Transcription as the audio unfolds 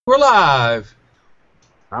We're live.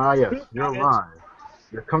 Ah, yes, you're live.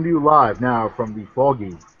 We're coming to you live now from the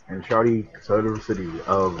foggy and shouty city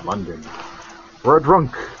of London. Where a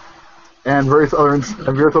drunk and various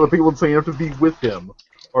other people insane enough to be with him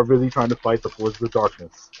are busy trying to fight the forces of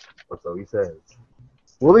darkness. Or so he says.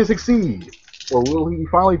 Will they succeed, or will he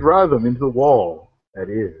finally drive them into the wall that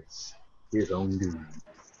is his own doom?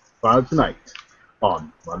 Find out tonight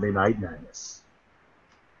on Monday Night Madness.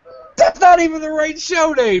 That's not even the right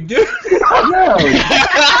show name, dude.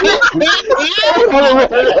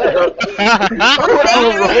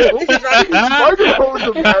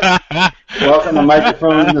 Welcome to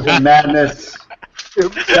Microphones of Madness,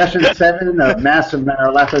 Session 7 of Massive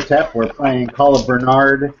Marilapotep. We're playing Call of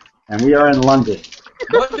Bernard, and we are in London.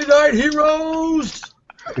 Monday Night Heroes.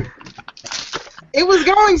 It was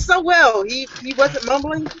going so well. He wasn't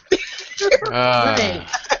mumbling. He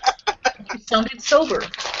sounded sober.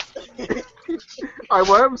 I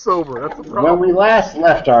am sober. That's the problem. When we last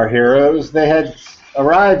left our heroes, they had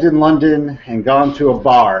arrived in London and gone to a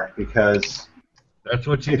bar because That's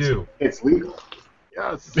what you do. it's legal.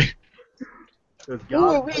 Yes. Who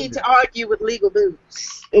are we to argue with legal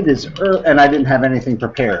boots? It is early, and I didn't have anything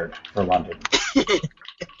prepared for London.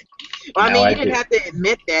 Well, I No, mean, I you didn't do. have to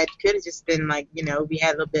admit that. Could have just been like, we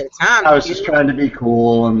had a little bit of time. I was just trying to be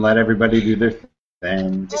cool and let everybody do their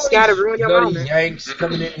thing. Just gotta ruin your Bloody moment. Yanks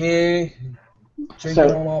coming in here, drinking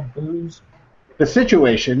So- all our booze. The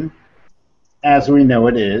situation, as we know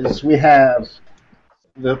it is, we have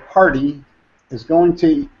the party is going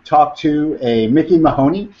to talk to a Mickey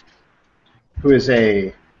Mahoney, who is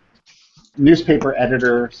a newspaper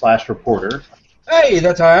editor / reporter. Hey,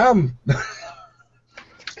 that's how I am.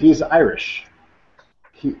 He's Irish.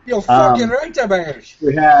 You're fucking right, Tabash.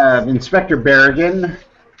 We have Inspector Berrigan,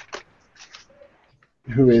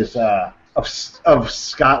 who is of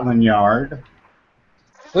Scotland Yard.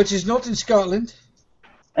 Which is not in Scotland.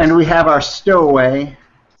 And we have our stowaway,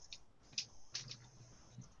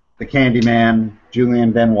 the Candyman,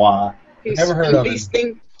 Julian Benoit, Never heard of him.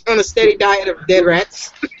 Feasting on a steady diet of dead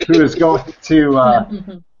rats. who is going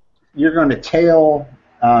to, you're going to tail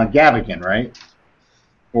Gavigan, right?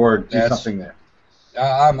 Or do Yes. something there.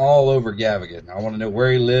 I'm all over Gavigan. I want to know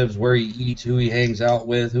where he lives, where he eats, who he hangs out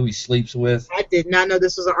with, who he sleeps with. I did not know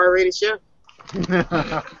this was an R-rated show.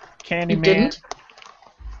 You didn't?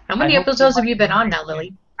 How many episodes have you been on now,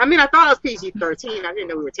 Lily? I mean, I thought it was PG-13. I didn't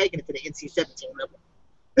know we were taking it to the NC-17 level.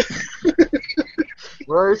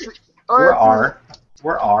 Where is it? We're R.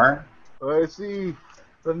 We're R. I see.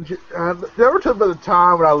 Never took about the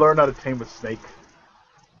time when I learned how to tame a snake.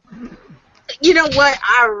 You know what?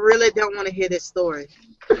 I really don't want to hear this story.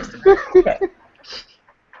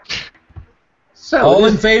 So, All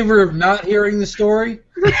in favor of not hearing the story?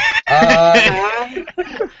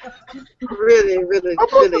 Really, really,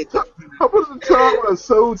 really. How about the time when I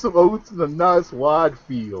sowed some oats in a nice wide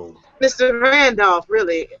field? Mr. Randolph,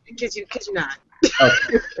 really, could you not?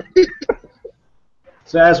 okay.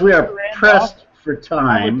 So as we are pressed for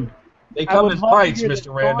time, They I come would in love to pipes, hear the Mr.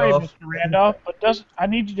 story, Randolph. Mr. Randolph, but I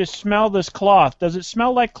need you to smell this cloth. Does it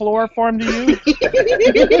smell like chloroform to you?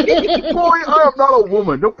 Boy, I am not a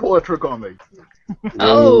woman. Don't pull that trick on me.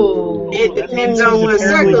 Oh. It depends Ooh, on what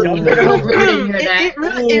apparently circle. don't know.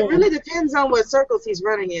 It really depends on what circles he's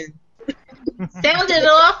running in. Sounded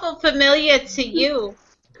awful familiar to you.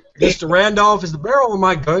 Mr. Randolph, is the barrel of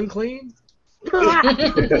my gun clean?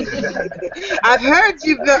 I've heard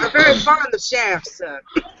you've got very fond of shafts, sir.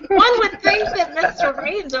 One would think that Mr.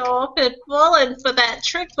 Randolph had fallen for that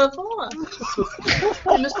trick before.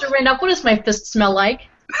 Mr. Randolph, what does my fist smell like?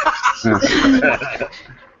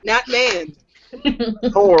 Not man.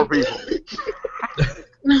 Poor people.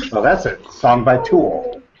 well, that's a song by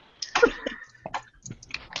Tool.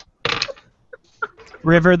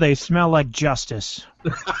 River, they smell like justice.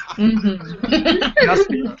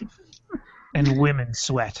 Justice and women's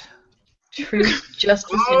sweat. Truth,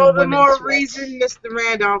 justice, All and the women's more rights. reason Mr.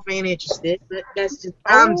 Randolph ain't interested, but that's just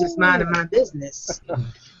I'm just minding my business.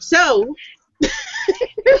 So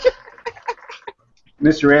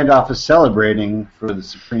Mr. Randolph is celebrating for the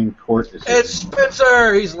Supreme Court decision. It's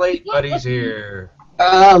Spencer. He's late, but he's here.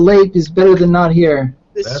 Late is better than not here.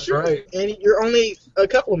 this That's is true. right. And you're only a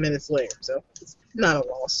couple of minutes later, so it's not a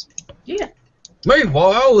loss. Yeah.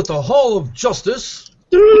 Meanwhile, at the Hall of Justice,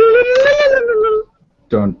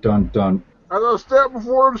 Dun dun dun. As I stand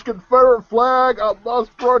before this Confederate flag, I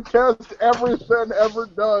must protest everything ever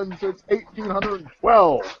done since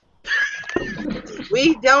 1812.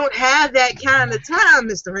 We don't have that kind of time,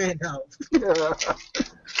 Mr. Randolph.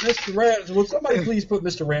 Mr. Randolph, will somebody please put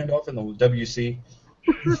Mr. Randolph in the WC?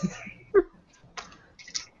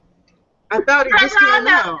 I thought he just came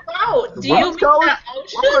out. Do you mean the ocean?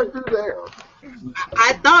 What would I do there?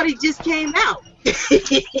 I thought he just came out.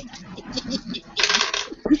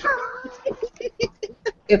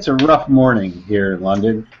 It's a rough morning here in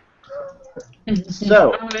London.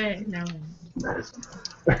 So,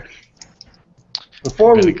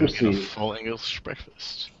 before we proceed, full English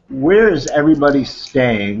breakfast. Where is everybody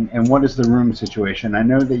staying, and what is the room situation? I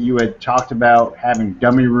know that you had talked about having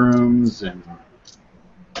dummy rooms and.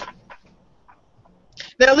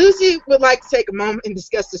 Now, Lucy would like to take a moment and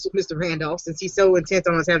discuss this with Mr. Randolph, since he's so intent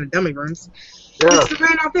on us having dummy rooms. Yeah. Mr.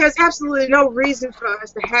 Randolph, there's absolutely no reason for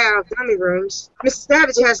us to have dummy rooms. Mr.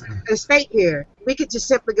 Savage has an estate here. We could just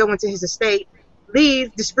simply go into his estate,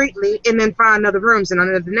 leave discreetly, and then find other rooms in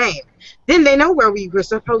another name. Then they know where we were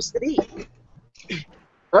supposed to be.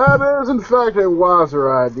 That is, in fact, a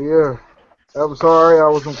wiser idea. I'm sorry, I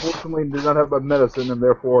was unfortunately did not have my medicine, and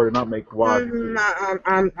therefore did not make wise decisions.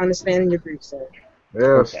 I'm understanding your grief, sir.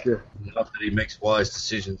 Yes. Okay. Not that he makes wise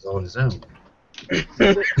decisions on his own.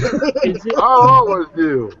 I always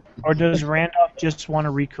do. Or does Randolph just want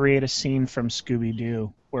to recreate a scene from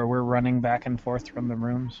Scooby-Doo where we're running back and forth from the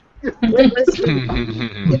rooms? I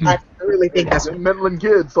really think that's what Midland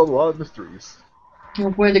kids solve a lot of mysteries.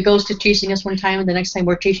 Where the ghost is chasing us one time, and the next time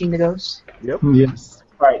we're chasing the ghost. Yep. Yes.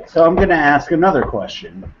 Right, so I'm going to ask another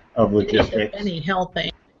question of logistics. Any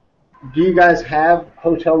helping? Do you guys have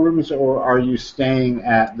hotel rooms, or are you staying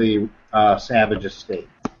at the Savage Estate?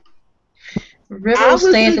 River will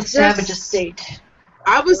stay at the Savage Estate.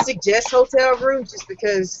 I would suggest hotel rooms just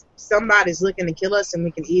because somebody's looking to kill us, and we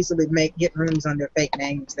can easily get rooms under fake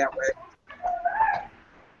names that way.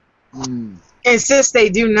 And since they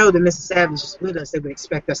do know that Mr. Savage is with us, they would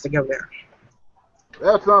expect us to go there.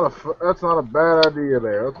 That's not a bad idea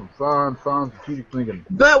there. That's some fine strategic thinking.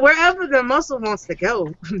 But wherever the muscle wants to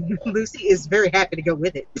go, Lucy is very happy to go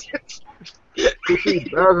with it. That's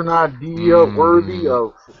an idea worthy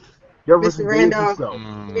of Jefferson Mr. Randolph, himself.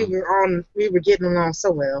 we were getting along so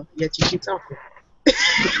well, yet you keep talking.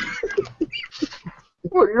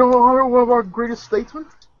 What, you don't honor one of our greatest statesmen?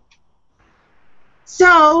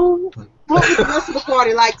 So, what would the rest of the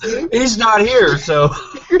party like to do? He's not here, so.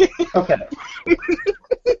 Okay.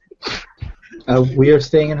 We are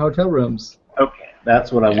staying in hotel rooms. Okay,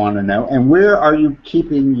 that's what I want to know. And where are you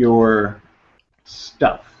keeping your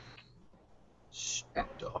stuff?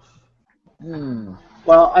 Stuff.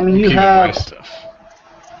 Well, I mean, you have.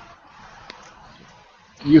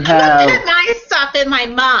 You have. Put my stuff in my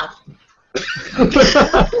muff.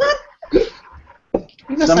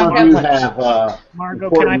 Some of you have. Margot,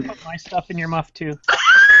 can I put my stuff in your muff too?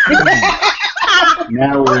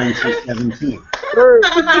 Now we're into 17.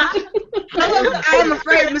 I'm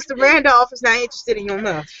afraid Mr. Randolph is not interested in your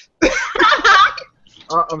muff.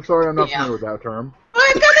 I'm sorry, I'm not familiar with that term.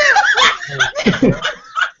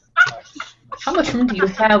 How much room do you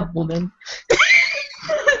have, woman?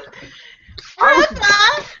 I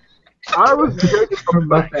was Our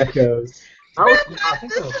muff echoes.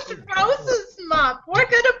 Rose's muff. We're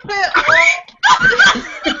gonna put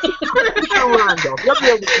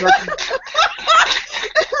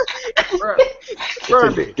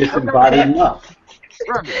Randy, Disembodied muff.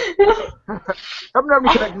 Randy, haven't you any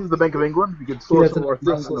connections to the Bank of England? You could source some more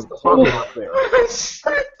things in the pocket up there.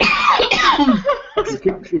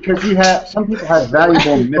 Because you have some people have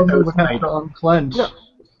valuable mythos items. Unclench. Yeah.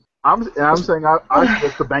 I'm saying I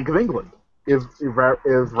suggest the Bank of England if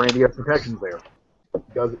Randy has protections there.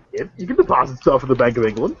 Because you can deposit stuff in the Bank of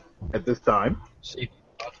England at this time.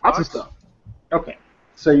 Lots of stuff. Okay,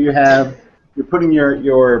 so you're putting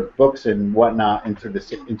your books and whatnot into a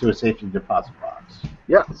safety deposit box.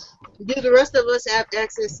 Yes. Do the rest of us have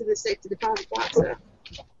access to the safety deposit box?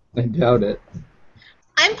 I doubt it.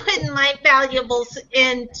 I'm putting my valuables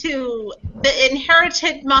into the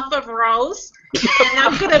inherited muff of Rose, and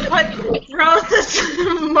I'm going to put Rose's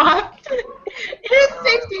muff in a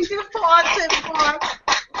safety deposit box.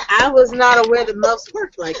 I was not aware that muffs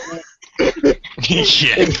worked like that.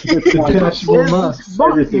 Detachable muffs.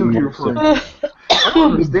 Everything here for I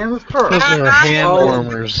don't understand this term. Those are hand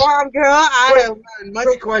warmers. Farm girl, I have learned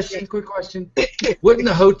much. Quick question. Wouldn't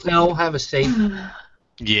the hotel have a safe?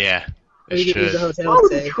 Yeah. You could use the Why hotel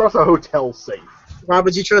would you safe. trust a hotel safe? Why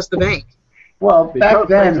would you trust the bank? Well, back Because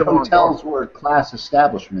then, things are hotels were class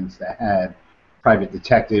establishments that had private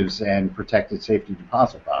detectives and protected safety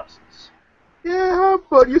deposit boxes. Yeah,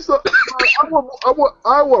 but you saw. I want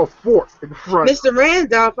a fort in front. Mr.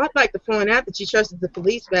 Randolph, I'd like to point out that you trusted the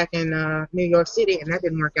police back in New York City, and that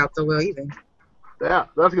didn't work out so well either. Yeah,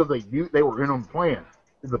 that's because they were in on the plan.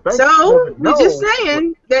 The bank So doesn't we're know. just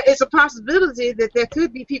saying that it's a possibility that there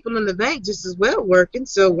could be people in the bank just as well working.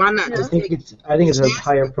 So why not I just think it's a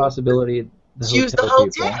higher possibility the choose the hotel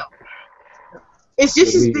people. hotel? It's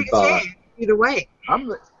just as Would big be as Bob. hand, either way.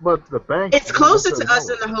 But the bank. It's closer to doesn't us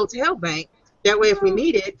know. than the hotel bank. That way, if we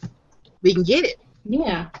need it, we can get it.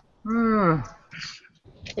 Yeah. Hmm.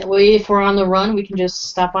 That way, if we're on the run, we can just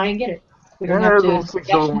stop by and get it. We don't have to those things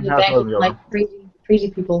dash don't in the have bank to be like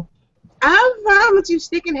crazy people. I'm fine with you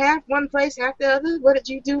sticking half one place, half the other. What did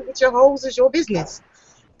you do with your holes is your business.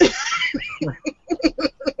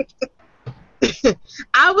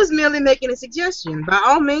 I was merely making a suggestion. By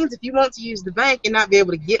all means, if you want to use the bank and not be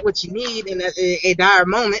able to get what you need in a dire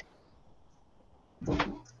moment,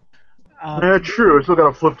 Yeah, true. We still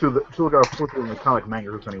gotta flip to the comic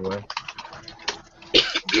mangas anyway.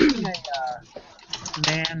 A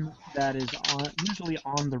man that is usually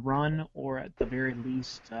on the run, or at the very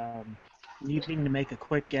least needing to make a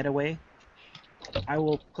quick getaway, I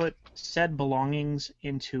will put said belongings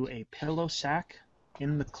into a pillow sack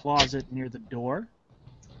in the closet near the door.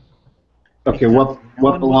 Okay, Because what no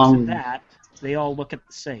one belongings? looks at that, they all look at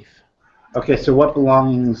the safe. Okay, so what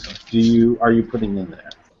belongings are you putting in there?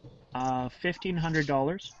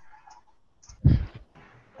 $1,500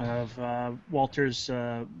 of Walter's.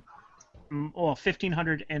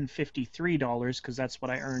 $1,553 because that's what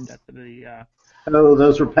I earned at the. Oh,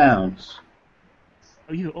 those were pounds.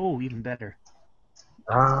 Even better.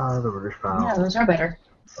 The British pound. Yeah, those are better.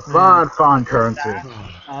 Fine currency.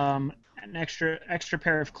 An extra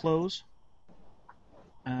pair of clothes,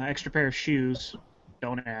 extra pair of shoes.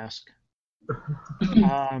 Don't ask.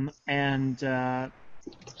 And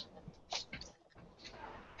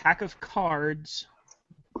pack of cards,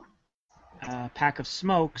 pack of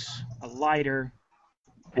smokes, a lighter.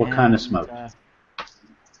 What kind of smoke?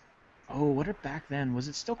 What back then? Was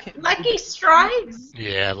it still Lucky Strikes?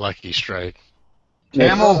 Yeah, Lucky Strike.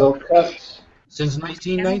 Camel. Silk cuts? Since Camel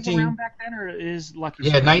 1919. around back then, or is Lucky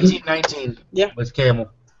Yeah, Strike? 1919. Yeah. With Camel.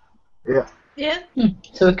 Yeah.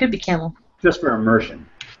 So it could be Camel. Just for immersion.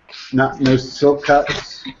 No silk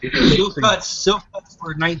cuts. Silk cuts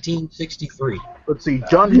were 1963. Let's see,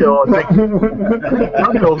 John Hill. I think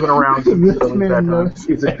John Hill's been around since This that man time. knows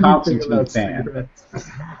He's a everything Constantine about fan. cigarettes.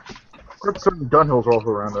 Certain Dunhill's also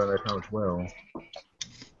around at that time as well.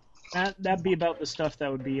 That'd be about the stuff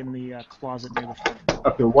that would be in the closet near the front.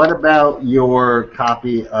 Okay, what about your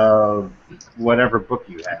copy of whatever book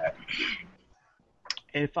you had?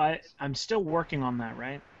 I'm still working on that,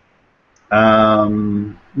 right?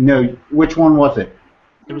 No, which one was it?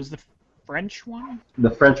 It was the French one?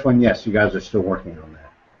 The French one, yes, you guys are still working on that.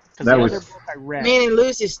 Because That the was- other book I read. me and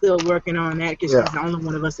Lucy's still working on that because Yeah. she's the only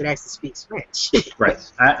one of us that actually speaks French. Right.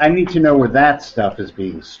 I need to know where that stuff is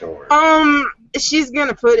being stored. She's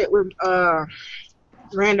gonna put it with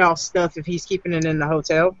Randolph's stuff if he's keeping it in the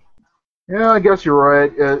hotel. Yeah, I guess you're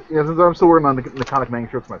right. Since I'm still working on the comic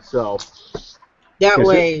manuscripts myself. That Is it-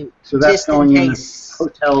 way, So that's just in going in the case.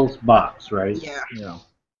 hotel's box, right? Yeah. You know.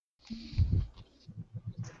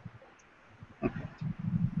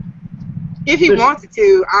 If he There's- wanted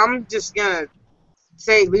to, I'm just gonna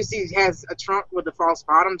say Lucy has a trunk with a false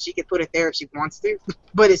bottom. She could put it there if she wants to,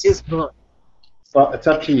 but it's his book. Well, it's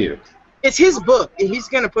up to you. It's his book, and he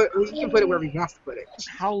can put it where he wants to put it.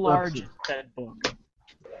 How large is that book?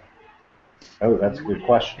 Oh, that's a good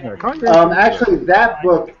question. Yeah, comic manuscripts- Actually, that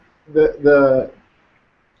book,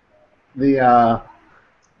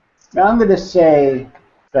 now I'm going to say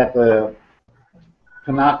that the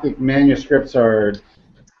Canoptic manuscripts are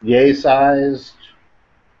yay-sized.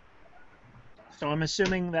 So I'm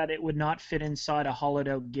assuming that it would not fit inside a hollowed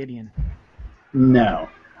out Gideon. No.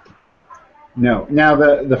 Now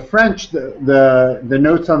the French, the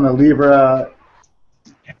notes on the Livre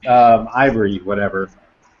Ivory, whatever,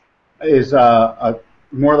 is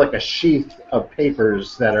more like a sheath of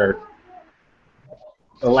papers that are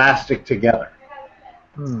elastic together.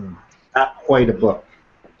 Not quite a book.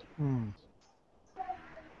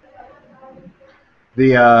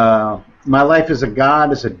 The My Life as a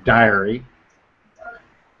God is a diary,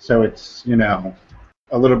 so it's a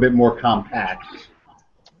little bit more compact.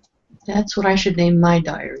 That's what I should name my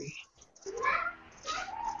diary.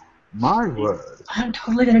 My word. I'm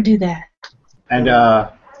totally gonna do that. And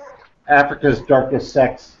Africa's Darkest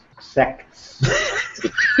Sects.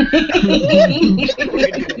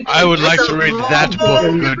 I would like to read that book,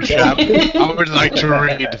 good chap. I would like to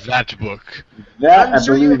read that book. That, I'm I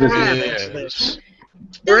sure you believe, is have. Yes.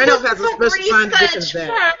 Randolph This has is a for special signed edition of research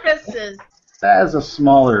that. purposes. that is a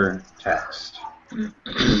smaller text.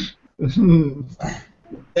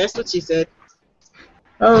 That's what she said.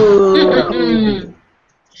 Oh.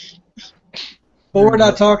 But we're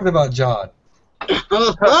not talking about John.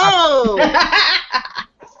 Oh!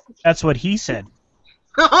 That's what he said.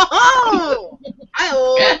 Oh!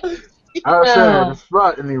 Hi-oh. I said,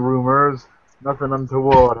 despite any rumors, nothing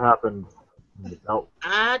untoward happened. Nope.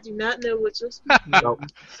 I do not know what you're speaking of,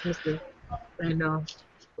 Mr. Randolph.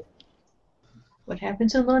 What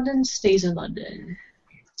happens in London stays in London.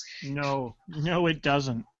 No, it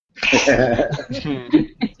doesn't.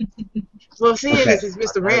 Well, seeing this is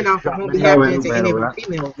Mr. Randolph, I won't be happy into any of our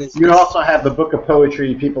female business. You also have the Book of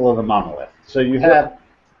Poetry, People of the Monolith. So you have...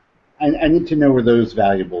 I need to know where those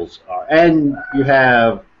valuables are. And you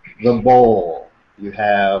have the bowl. You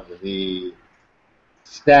have the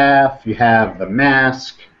staff. You have the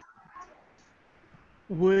mask.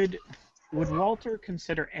 Would Walter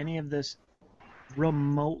consider any of this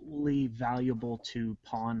remotely valuable to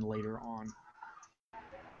pawn later on?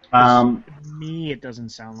 To me, it doesn't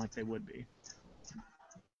sound like they would be.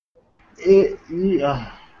 It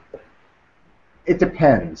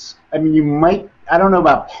depends. I mean, you might... I don't know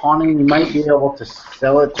about pawning. You might be able to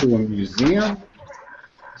sell it to a museum.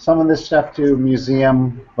 Some of this stuff to a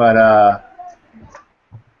museum, but...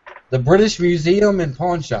 The British Museum and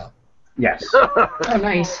Pawn Shop. Yes. Oh,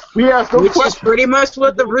 nice. We asked no Which is questions. pretty much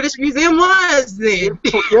what the British Museum was, then.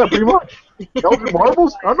 Yeah, pretty much. Belgian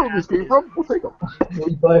marbles? I know where these came from. We'll take them.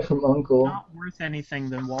 We buy from Uncle. Not worth anything,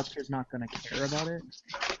 then Walter's not going to care about it.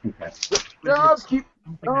 Okay. Dom's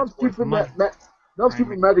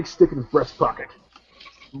keeping magic stick in his breast pocket.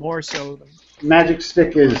 More so than... Magic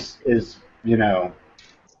stick is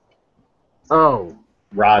Oh.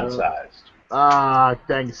 rod-sized.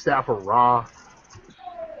 Dang, staff of raw.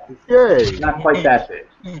 Yay. Not quite that big.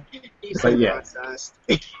 But yeah.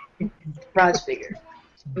 Rod's bigger.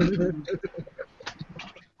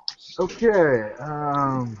 Okay.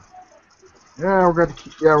 Yeah, we're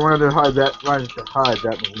going to hide that. We're going to hide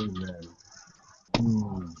that in the room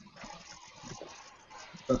then.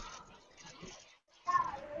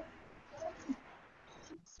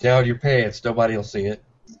 Down your pants. Nobody will see it.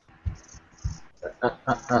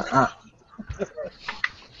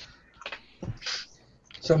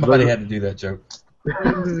 Somebody had to do that joke.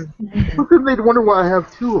 Then they'd wonder why I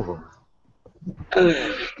have two of them.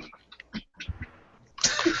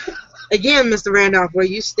 Again, Mr. Randolph, where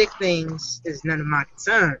you stick things is none of my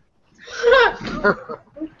concern.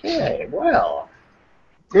 Okay, well.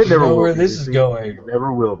 It never know will where be. this is going. It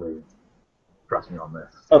never will be. Trust me on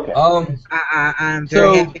this. Okay. I'm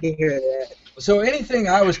very happy to hear that. So anything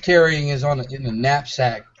I was carrying is in the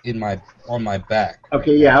knapsack on my back.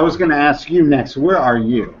 Okay, yeah, I was going to ask you next. Where are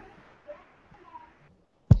you?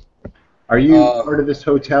 Are you part of this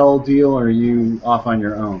hotel deal, or are you off on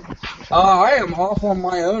your own? I am off on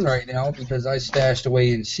my own right now because I stashed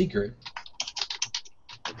away in secret.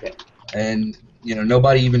 Okay. And,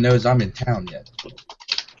 nobody even knows I'm in town yet.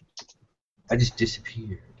 I just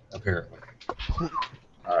disappeared, apparently.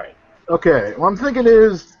 All right. Okay, what I'm thinking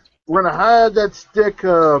is we're going to hide that stick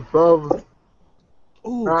above...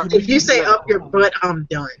 Ooh, If you say up your butt, I'm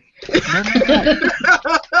done.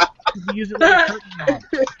 Use it like a curtain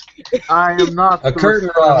rod. I am not A curtain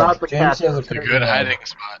rod. the James captain. says a It's a curtain good rod. hiding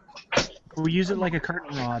spot. We'll use it like a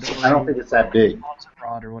curtain rod. Or I don't think it's that big. a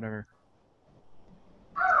rod or whatever.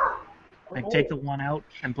 Like, take the one out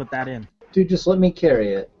and put that in. Dude, just let me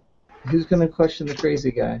carry it. Who's gonna question the crazy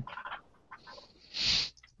guy?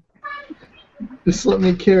 Just let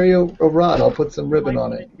me carry a rod. I'll put some ribbon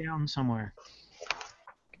on it. Down somewhere.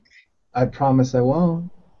 I promise I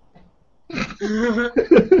won't.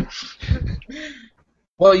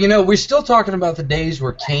 Well, we're still talking about the days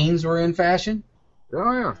where canes were in fashion.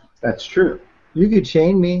 Oh, yeah. That's true. You could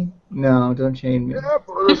chain me. No, don't chain me. Yeah,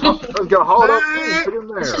 let's get a hauled up thing, put him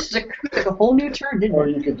there. This just took a whole new turn, didn't Or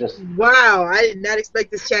it? you could just... Wow, I did not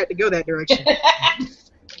expect this chat to go that direction.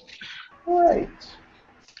 Right.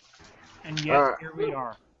 And yet, here we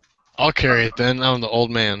are. I'll carry it then. I'm the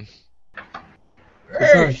old man.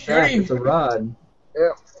 It's not a staff, it's a rod.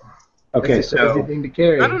 Yeah. Okay, It's so... everything to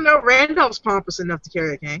carry. I don't know, Randolph's pompous enough to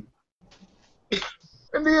carry a cane.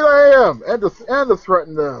 Indeed I am. And to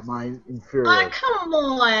threaten my inferior. Oh, come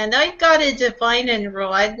on. I got a divining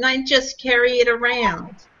rod and I just carry it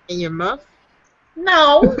around. In your muff?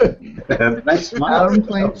 No. Nice smile. Out in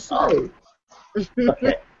plain sight.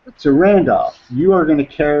 Okay. So, Randolph, you are going to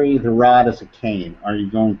carry the rod as a cane. Are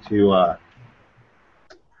you going to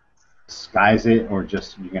disguise it, or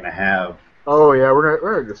just you're going to have... Oh yeah, we're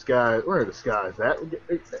gonna disguise that. We're gonna disguise that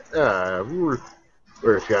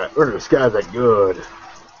good.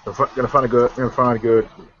 We're gonna find a good.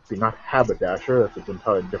 See, not haberdasher. That's an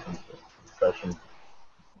entirely different profession.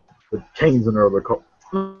 The canes in there, they're called.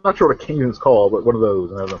 I'm not sure what a cane is called, but one of those.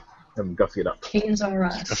 And have and gussy it up. Canes are To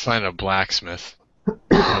us. find a blacksmith.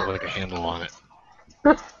 Have like a handle on it.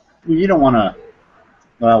 You don't want to.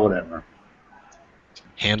 Well, whatever.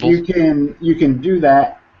 Handle? You can do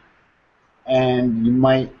that, and you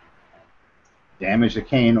might damage the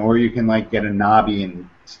cane, or you can like get a knobby and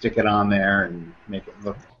stick it on there and make it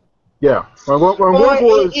look. Yeah. Well, Or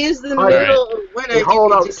it is the middle of winter. You hollowed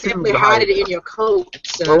can out just tubes simply to hide hide it in it. your coat.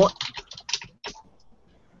 So.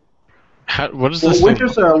 What is Well, this thing?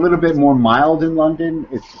 winters are a little bit more mild in London.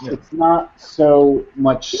 It's not so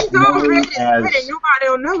much He's snowy already as sweating. Nobody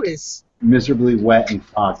will notice. miserably wet and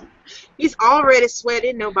foggy. He's already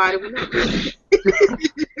sweating. Nobody will notice.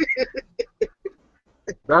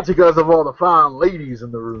 That's because of all the fine ladies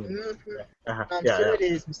in the room. I'm sure it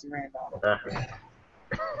is, Mr. Randolph.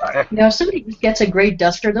 Now, if somebody gets a gray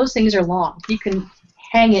duster, those things are long. You can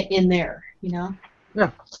hang it in there, you know?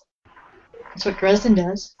 Yeah. That's what Dresden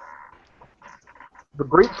does. The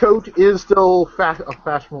greatcoat is still a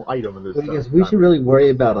fashionable item in this. Because we should really worry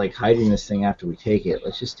about like hiding this thing after we take it.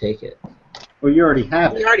 Let's just take it. Well, you already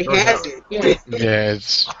have He it. already has it. Yeah,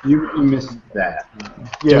 it's. You missed that.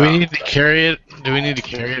 Do we need to carry it? Do we need to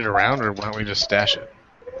carry it around, or why don't we just stash it?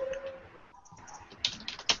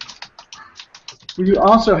 You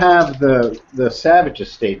also have the Savage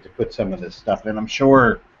Estate to put some of this stuff in. I'm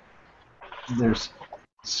sure there's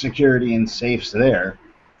security and safes there.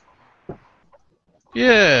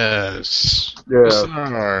 Yes. Yeah. Yes,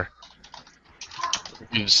 there are.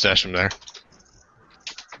 You can stash them there.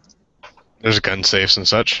 There's gun safes and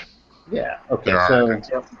such. Yeah. Okay. There are.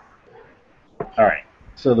 So, all right.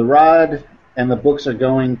 So the rod and the books are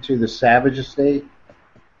going to the Savage Estate.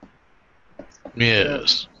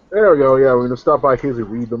 Yes. There we go. Yeah, we're gonna stop by occasionally,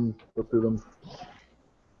 read them, go through them.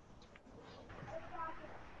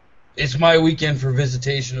 It's my weekend for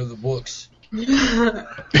visitation of the books.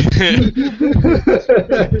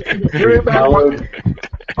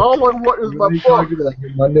 All on what is my book? Like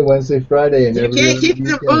Monday, Wednesday, Friday, and You every can't other keep the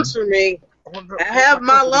weekend. books from me. I have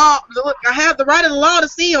my law. Look, I have the right of the law to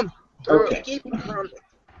see them. Okay. Keep them from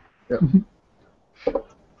me.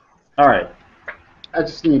 All right. I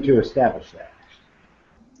just need to establish that.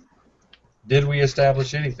 Did we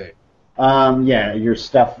establish anything? Yeah, your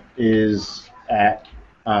stuff is at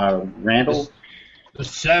Randall. The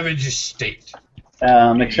Savage Estate.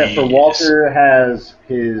 Except for Walter has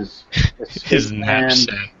his His escape plan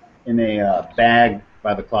knapsack. in a bag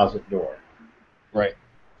by the closet door. Right.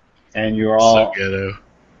 And you're all So ghetto.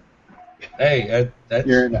 Hey, that's...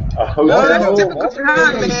 you're in a No, hotel that's typical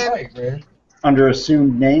time, man. under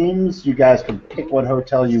assumed names. You guys can pick what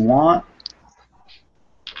hotel you want.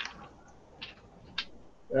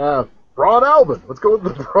 Broad Alvin. Let's go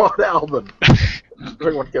with the Broad Alvin.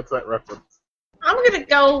 Everyone gets that reference. I'm going to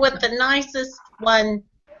go with the nicest one.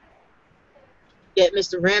 That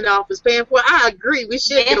Mr. Randolph is paying for. I agree. We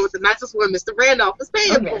should get it with the nicest one Mr. Randolph is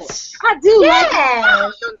paying for. I do like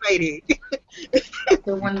that young lady.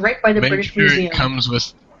 The one right by the Make British sure Museum. it comes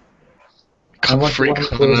with I want free the one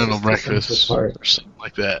continental closest to breakfast Central Park. or something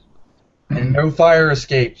like that. And no fire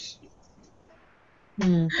escapes.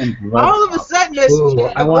 And All of a sudden, there's Ooh,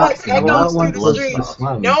 I want that goes one through the close to street. the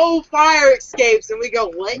slum. No fire escapes, and we go,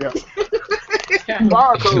 what?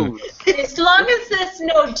 Fire codes. As long as there's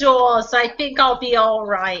no doors, I think I'll be all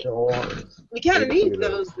right. We kind of need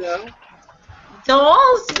those, though.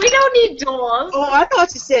 Doors? We don't need doors. Oh, I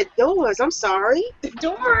thought you said doors. I'm sorry.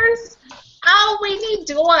 Doors? Oh, we need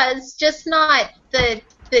doors, just not the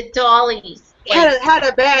dollies. Had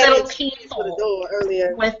a bad little experience people with the door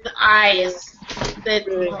earlier. with eyes that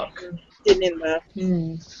Really look. didn't end well.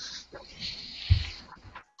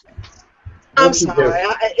 What'd I'm you sorry.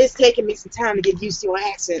 do? It's taking me some time to get used to your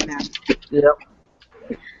accent now.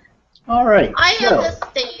 Yep. all right. I So,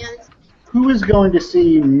 understand. who is going to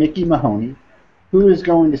see Mickey Mahoney? Who is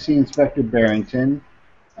going to see Inspector Barrington?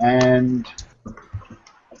 And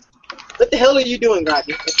What the hell are you doing,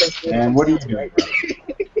 Rodney? what are you doing?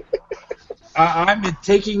 I'm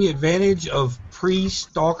taking advantage of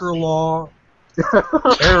pre-stalker law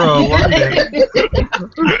era London.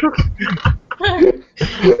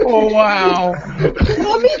 Oh, wow.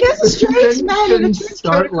 I mean, that's a strange man in a Shouldn't trench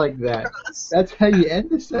start coat. like that. That's how you end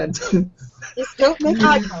the sentence. Just don't make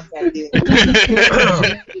eye contact.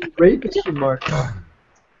 Dude. Rapist remark.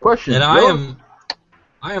 Question. And you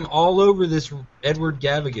I am all over this Edward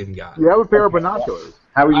Gavigan guy. have a pair of binoculars.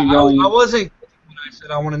 How are you I going? wasn't. I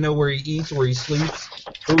said I want to know where he eats, where he sleeps,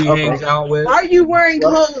 who he hangs out with. Are you wearing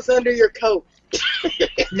clothes under your coat?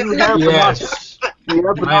 You have Yes, You have I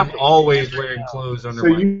am binoculars. always wearing clothes under So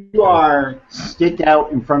my. you are stick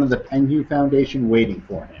out in front of the Penhue Foundation waiting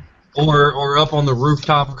for him. Or up on the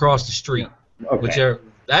rooftop across the street, Okay. whichever.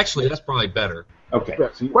 Actually, that's probably better. Okay. Yeah,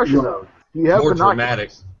 So question though, do you have More binoculars?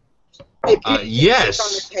 dramatic. Hey, pigeon Yes. on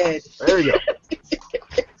his head. There you go.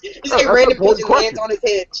 Just That's a an random important pigeon question. lands on his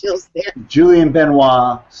head, chills there. Julian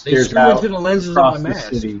Benoit They stares screw out into the lenses of across my the mask.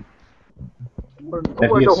 city What that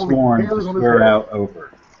do I he know has how many sworn hairs to on his stare head? out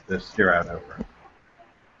over.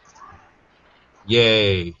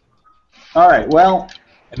 Yay. All right. Well,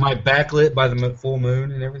 Am I backlit by the full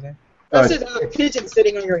moon and everything? That's a pigeon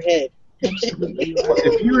sitting on your head.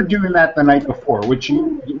 if you were doing that the night before, which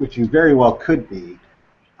you very well could be,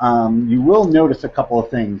 you will notice a couple of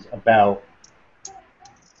things about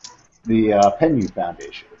the Pennu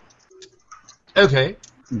Foundation. Okay.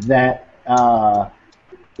 That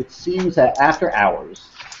it seems that after hours,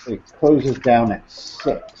 it closes down at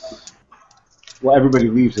 6. Well, everybody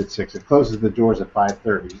leaves at 6. It closes the doors at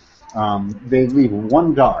 5:30. They leave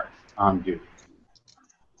one guard on duty.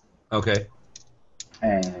 Okay.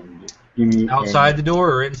 And give me Outside the door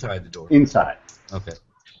or inside the door? inside. Okay.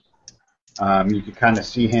 You can kind of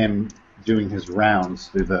see him doing his rounds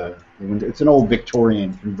through the window. It's an old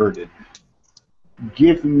Victorian converted.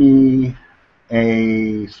 Give me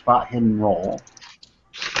a spot hidden roll.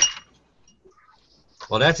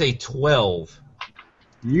 Well, that's a 12.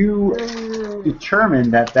 You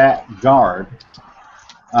determine that guard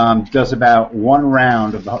does about one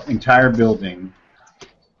round of the entire building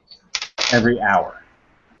every hour.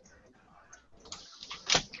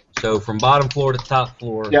 So from bottom floor to top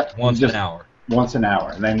floor, Yep, once just- an hour. Once an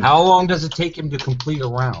hour. And then How long does it take him to complete a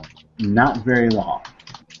round? not very long.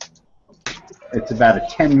 It's about a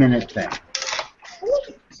 10-minute thing.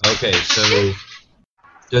 Okay, so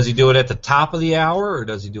does he do it at the top of the hour or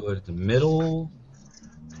does he do it at the middle?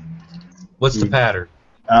 What's the pattern?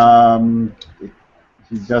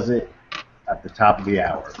 He does it at the top of the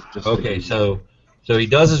hour. Just Okay, so he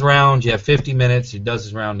does his round, you have 50 minutes, he does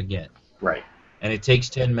his round again. Right. And it takes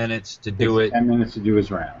 10 minutes to do it. 10 minutes to do his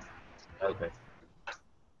round. Okay.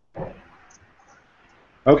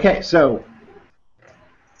 Okay, so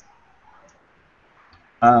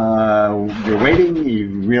you're waiting.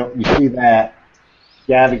 You see that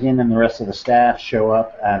Gavigan and the rest of the staff show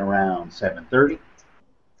up at around 7:30.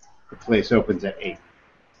 The place opens at 8.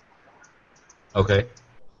 Okay.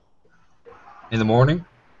 In the morning?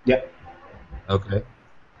 Yep. Okay.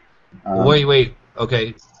 Wait.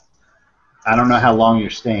 Okay. I don't know how long you're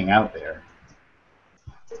staying out there.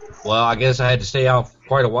 Well, I guess I had to stay out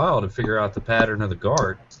quite a while to figure out the pattern of the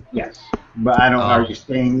guard. Yes, but I don't. Are you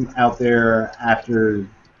staying out there after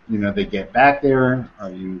they get back there?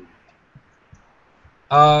 Are you?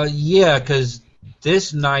 Yeah, because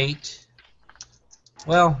this night.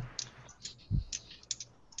 Well.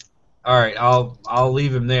 All right, I'll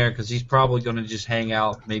leave him there because he's probably going to just hang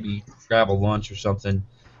out, maybe grab a lunch or something,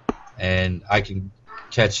 and I can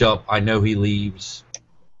catch up. I know he leaves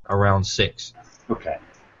around 6. Okay.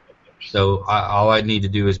 So all I need to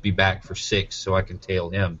do is be back for 6 so I can tail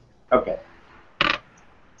him. Okay.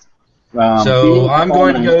 So I'm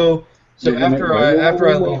going to go. So after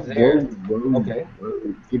I leave there. Okay.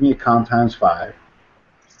 Give me a con times 5.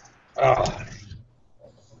 Oh, I'm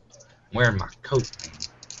wearing my coat.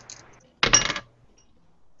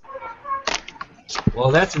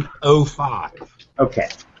 Well, that's an 05. Okay.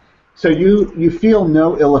 So you feel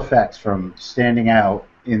no ill effects from standing out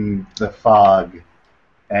in the fog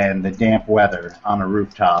and the damp weather on a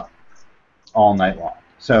rooftop all night long.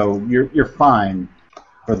 So you're fine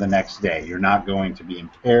for the next day. You're not going to be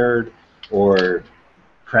impaired or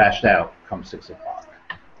crashed out come 6 o'clock.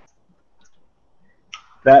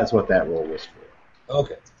 That's what that roll was for.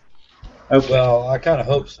 Okay. Okay. Well, I kind of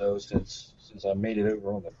hope so since I made it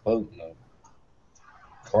over on the boat in the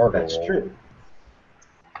cargo That's roll. true.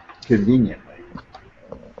 Conveniently.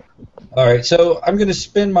 All right, so I'm going to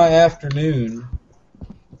spend my afternoon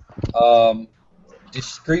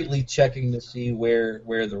discreetly checking to see where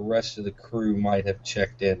the rest of the crew might have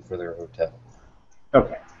checked in for their hotel.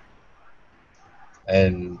 Okay.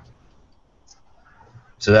 And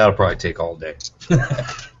so that'll probably take all day.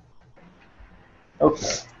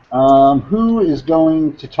 Okay. Who is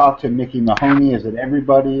going to talk to Mickey Mahoney? Is it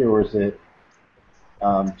everybody, or is it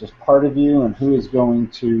just part of you? And who is going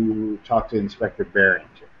to talk to Inspector Barrington?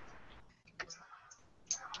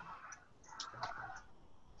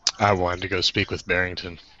 I wanted to go speak with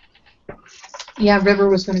Barrington. Yeah, River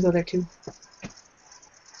was going to go there too.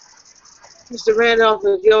 Mr. Randolph,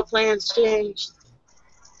 have your plans changed?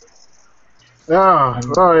 Yeah,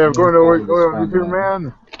 well, yeah, going to YouTube,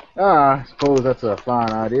 man. I suppose that's a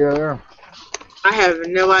fine idea there. I have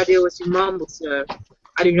no idea what you mumbled, sir.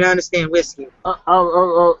 I do not understand whiskey. No,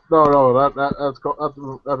 that's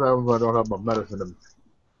happens when I don't have my medicine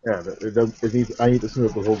Yeah, it needs. I need to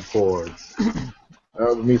smooth the whole board.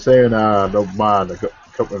 Me saying don't mind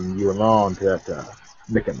accompanying you along to that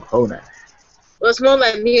Mick and Mahoney. Well, it's more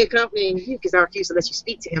like me accompanying you because I refuse to let you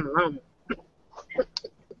speak to him alone.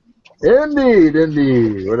 Indeed.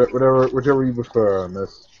 Whichever you prefer,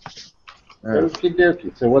 Miss. Okie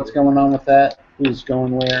dokie. So what's going on with that? Who's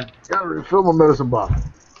going where? Gotta refill my medicine bottle.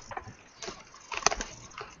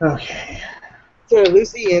 Okay. So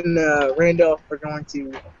Lucy and Randolph are going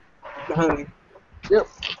to Mahoney. Yep.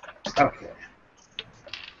 Okay.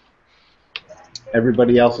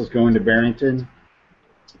 Everybody else is going to Barrington?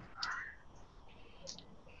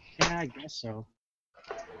 Yeah, I guess so.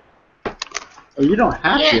 Oh, you don't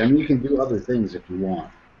have to. I mean, you can do other things if you want.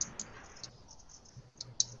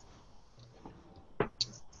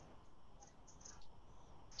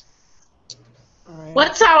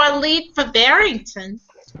 What's our lead for Barrington?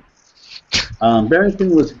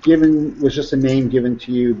 Barrington was just a name given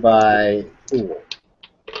to you by Fool.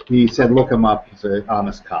 He said, look him up. He's an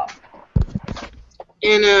honest cop.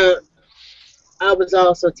 And I was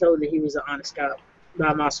also told that he was an honest cop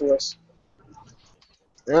by my source.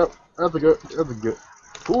 Yep, that's a good.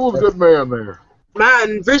 Fool's a good man there.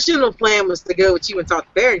 My original plan was to go with you and talk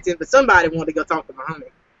to Barrington, but somebody wanted to go talk to Mahoney.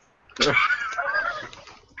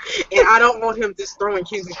 And I don't want him just throwing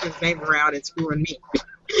Kensington's name around and screwing me.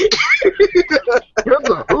 Is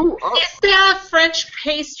there a French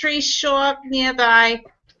pastry shop nearby?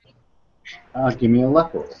 Give me a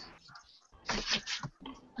luck roll.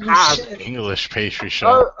 English pastry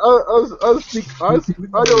shop. I know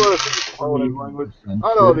language. I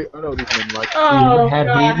know these men like. Oh, Do you have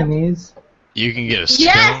God. Vietnamese? You can get a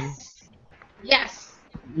spoon. Yes.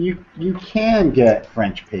 You can get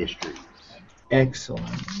French pastries. Excellent.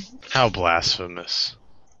 How blasphemous.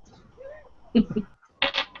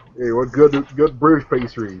 Hey, what good British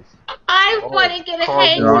pastries? I want to get a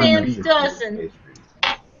hangman's dozen.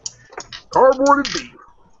 Cardboard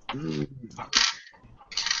and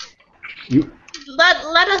beef.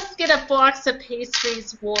 Let us get a box of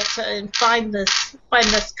pastries, Walter, and find this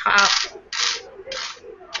cop.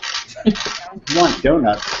 You want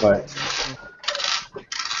donuts, but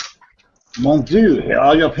mon Dieu, here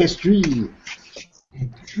are your pastries.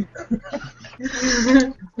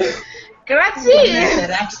 Grazie.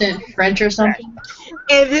 That accent French or something?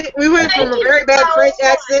 And then we went from a very bad French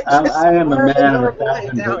accent to I am a man of a horrible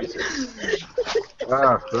thousand Italian. voices.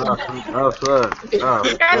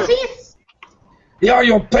 Grazie. Here are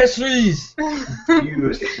your pastries.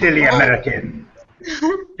 You silly American.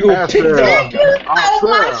 You pig dog. So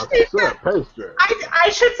much. Pastry. I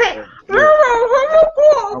should say.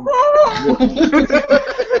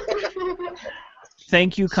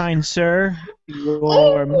 Thank you, kind sir.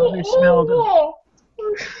 Your mother smelled of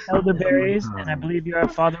elderberries, and I believe your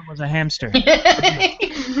father was a hamster.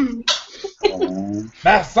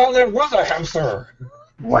 My father was a hamster.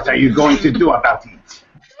 What are you going to do about it?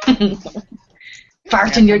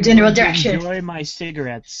 Fart in your general direction. Enjoy my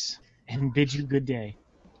cigarettes and bid you good day.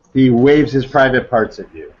 He waves his private parts at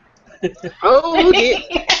you. Oh,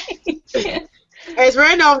 yeah. As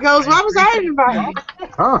Randolph goes, why was I invited?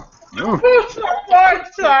 Huh? Delicious.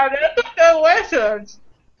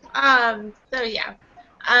 So yeah.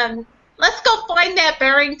 Let's go find that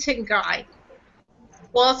Barrington guy.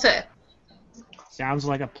 Walter. Sounds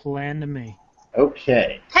like a plan to me.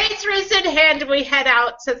 Okay. Pastries in hand, we head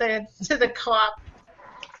out to the club.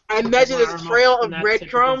 I imagine there's a trail of That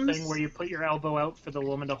breadcrumbs. thing where you put your elbow out for the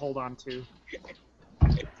woman to hold on to.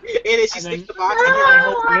 And then she And sticks then the box I in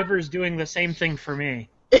hope River's doing the same thing for me.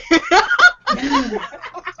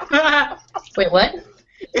 Wait, what?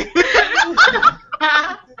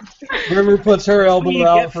 River puts her What do you elbow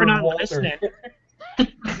out get for for not Walter. listening?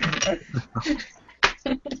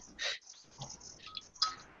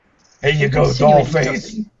 Here you go,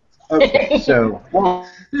 dollface. Okay, so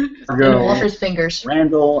And go Walter's fingers.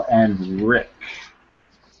 Randall and Rick.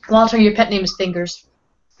 Walter, your pet name is Fingers.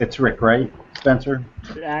 It's Rick, right, Spencer?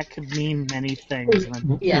 That could mean many things.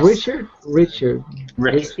 Yes. Richard. Rick.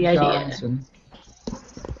 That's the idea. Johnson.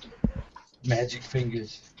 Magic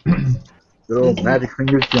fingers. Good old Magic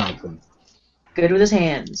Fingers Johnson. Good with his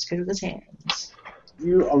hands. Good with his hands.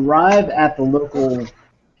 You arrive at the local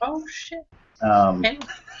Oh shit.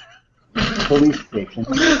 police station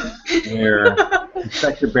where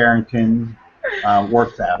Inspector Barrington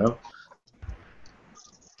works out of.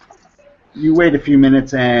 You wait a few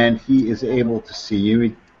minutes and he is able to see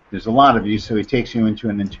you. There's a lot of you, so he takes you into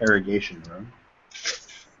an interrogation room.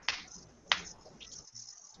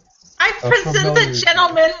 I present the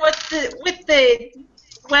gentleman with the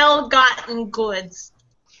well-gotten goods.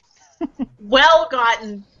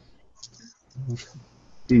 Well-gotten.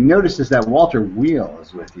 He notices that Walter Wheel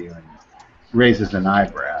is with you and raises an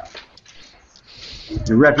eyebrow.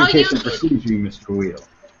 Your reputation precedes you, Mr. Wheel.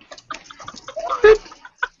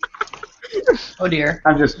 Oh dear.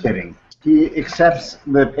 I'm just kidding. He accepts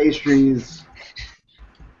the pastries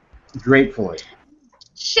gratefully.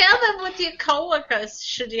 Share them with your coworkers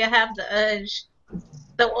should you have the urge.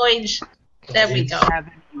 The urge. There we go. Have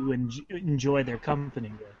you enjoy their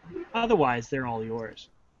company with. Otherwise, they're all yours.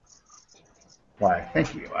 Why,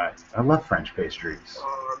 thank you. I love French pastries.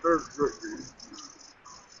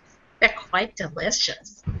 They're quite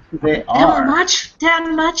delicious. They are.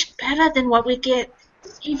 They're much better than what we get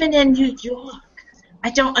even in New York. I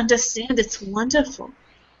don't understand. It's wonderful.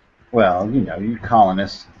 Well, you know, you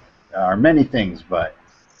colonists are many things, but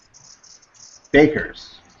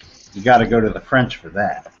bakers. You got to go to the French for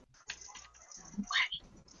that.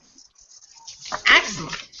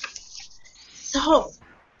 Excellent. So,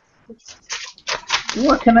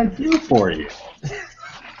 what can I do for you?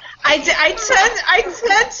 I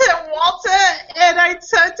turned to Walter and I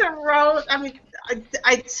turned to Rose.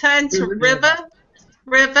 I turned to River.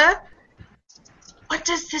 River, what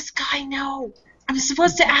does this guy know? I'm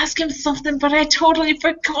supposed to ask him something, but I totally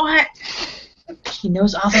forgot. He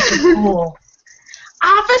knows Officer Poole.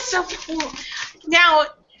 Officer Poole. Now,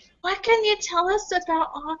 what can you tell us about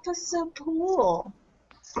Officer Poole?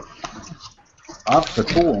 Officer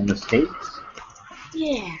Poole, Miss Tate?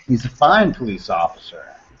 Yeah. He's a fine police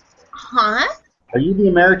officer. Huh? Are you the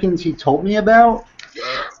Americans he told me about?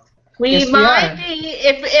 We might be,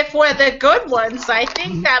 if we're the good ones. I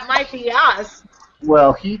think that might be us.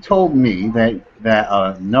 Well, he told me that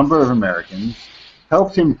a number of Americans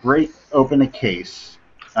helped him break open a case,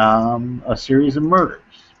 a series of murders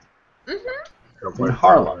in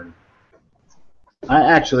Harlem. I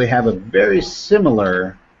actually have a very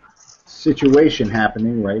similar situation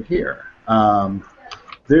happening right here.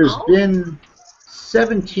 There's been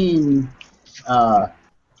 17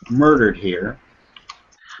 murdered here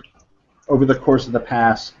over the course of the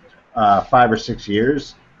past 5 or 6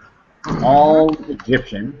 years, all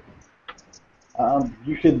Egyptian.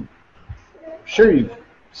 You've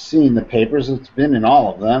seen the papers. It's been in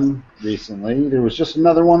all of them recently. There was just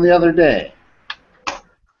another one the other day.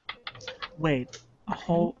 Wait, a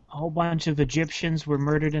whole bunch of Egyptians were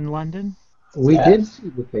murdered in London? We did see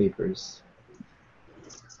the papers.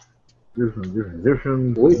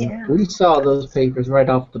 Egyptian. We saw those papers right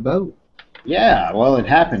off the boat. Yeah, well, it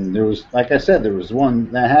happened. There was, like I said, there was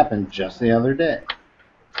one that happened just the other day.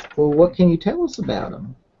 Well, what can you tell us about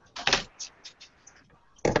them?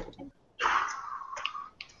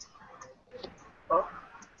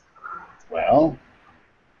 Well,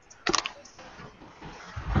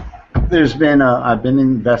 I've been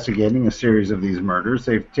investigating a series of these murders.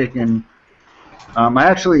 They've taken, I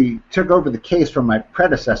actually took over the case from my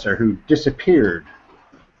predecessor who disappeared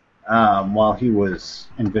while he was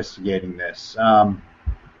investigating this.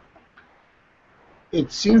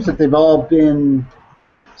 It seems that they've all been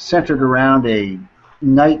centered around a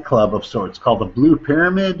nightclub of sorts called the Blue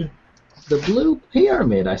Pyramid. The Blue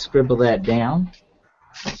Pyramid, I scribble that down.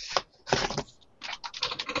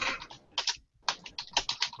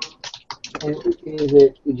 Is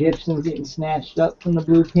it Egyptians getting snatched up from the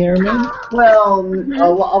Blue Pyramid? Well,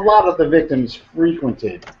 a lot of the victims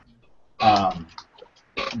frequented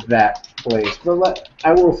that place, but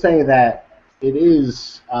I will say that it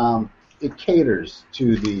is it caters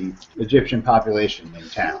to the Egyptian population in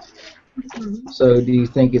town. So, do you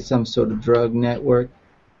think it's some sort of drug network,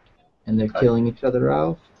 and they're killing each other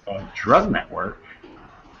off? A drug network?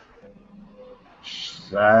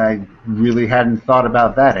 I really hadn't thought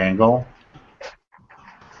about that angle.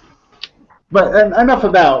 But enough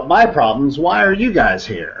about my problems. Why are you guys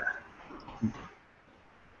here?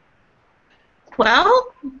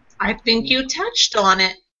 Well, I think you touched on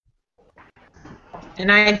it.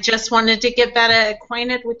 And I just wanted to get better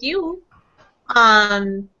acquainted with you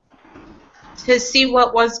to see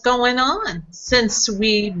what was going on, since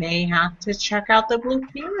we may have to check out the Blue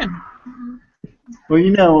Pyramid. Well,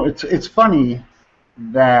 you know, it's funny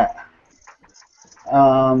that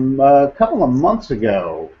a couple of months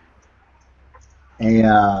ago,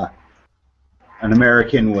 an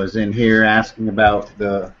American was in here asking about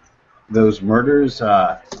those murders.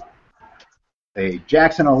 A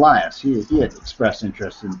Jackson Elias, he had expressed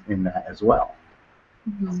interest in that as well.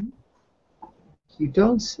 Mm-hmm. You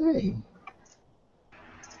don't say.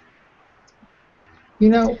 You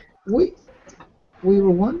know, we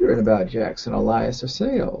were wondering about Jackson Elias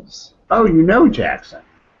ourselves. Oh, you know Jackson.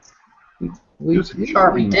 We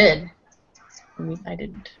did. I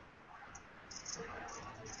didn't.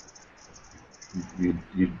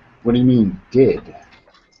 You what do you mean, did?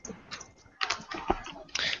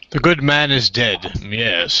 The good man is dead,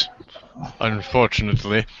 yes.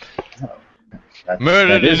 Unfortunately.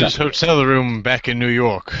 Murdered in his hotel room back in New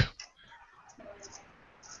York.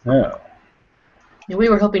 Oh. We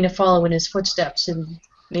were hoping to follow in his footsteps and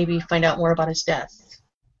maybe find out more about his death.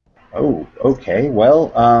 Oh, okay.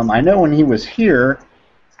 Well, I know when he was here,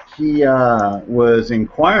 he was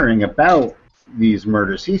inquiring about these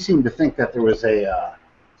murders. He seemed to think that there was a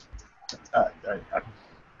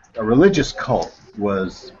religious cult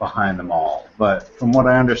was behind them all. But from what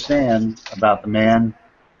I understand about the man,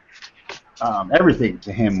 everything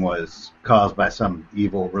to him was caused by some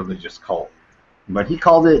evil religious cult. But he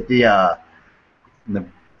called it the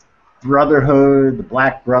Brotherhood, the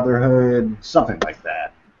Black Brotherhood, something like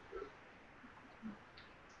that.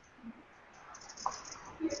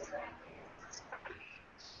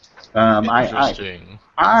 Interesting.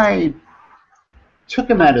 I took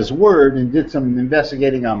him at his word and did some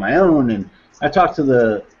investigating on my own, and I talked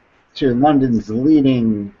to London's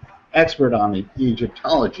leading expert on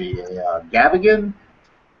Egyptology, Gavigan,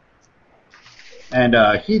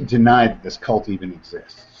 and he denied that this cult even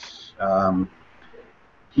exists.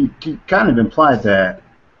 He kind of implied that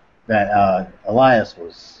Elias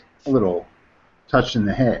was a little touched in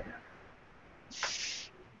the head.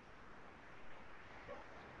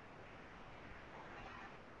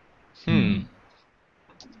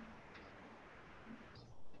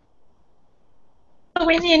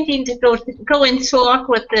 We need to go and talk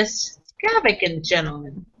with this Gavigan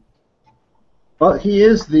gentleman. Well, he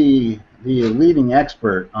is the leading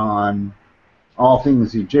expert on all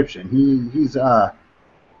things Egyptian.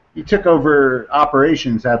 He took over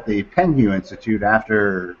operations at the Penhu Institute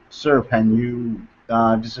after Sir Penhu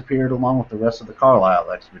disappeared along with the rest of the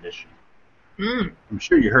Carlisle expedition. I'm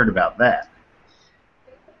sure you heard about that.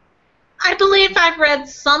 I believe I've read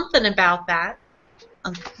something about that.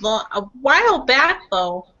 A while back,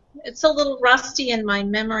 though. It's a little rusty in my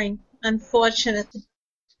memory, unfortunately.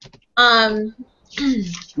 Well,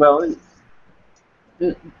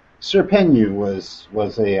 Sir Penhu was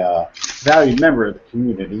a valued member of the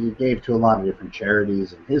community. He gave to a lot of different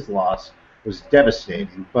charities, and his loss was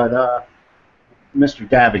devastating. But Mr.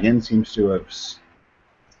 Gavigan seems to have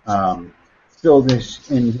filled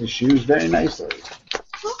in his shoes very nicely. Okay.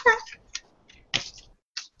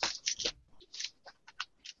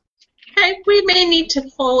 We may need to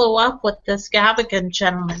follow up with this Gavigan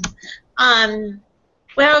gentleman.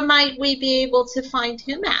 Where might we be able to find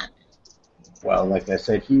him at? Well, like I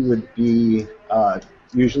said, he would be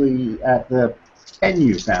usually at the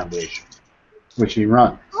Penhu Foundation, which he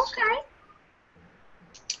runs. Okay.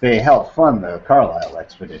 They help fund the Carlisle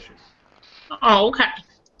expedition. Oh, okay.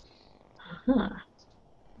 Huh.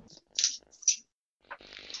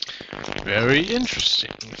 Very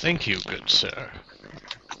interesting. Thank you, good sir.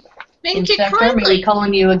 Thank you Inspector, kindly. may we call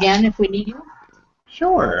on you again if we need you?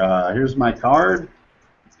 Sure. Here's my card.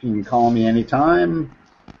 You can call me anytime.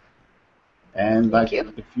 And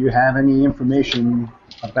if you have any information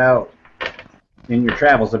about in your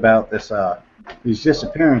travels about this these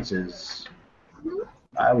disappearances,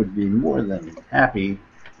 I would be more than happy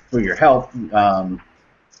for your help.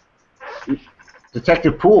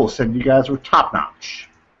 Detective Poole said you guys were top notch.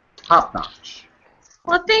 Top notch.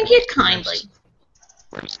 Well, thank you kindly.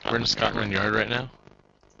 We're in Scotland Yard right now?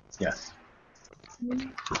 Yes. It's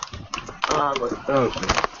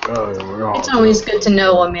always good to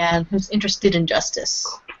know a man who's interested in justice.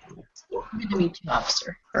 Good to meet you,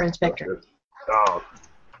 officer or inspector.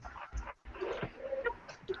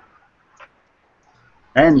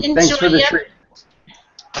 And thanks for the treat.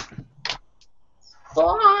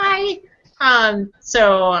 Bye.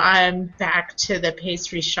 So I'm back to the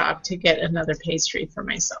pastry shop to get another pastry for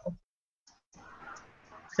myself.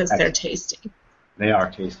 Because they're tasty. They are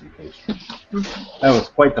tasty pastries. That was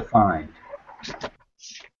quite the find.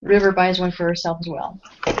 River buys one for herself as well.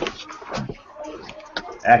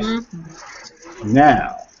 Excellent.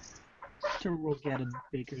 Now. So we'll get a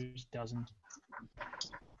baker's dozen.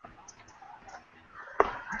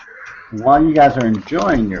 While you guys are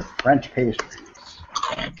enjoying your French pastries,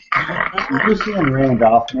 Lucy and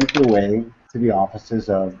Randolph make their way to the offices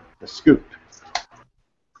of the Scoop.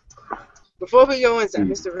 Before we go into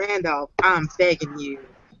Mr. Randolph, I'm begging you,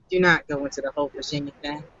 do not go into the whole Virginia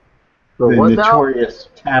thing. The notorious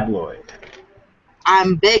tabloid.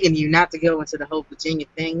 I'm begging you not to go into the whole Virginia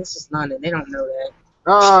thing. This is London. They don't know that.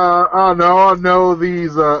 No,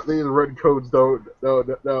 these redcoats don't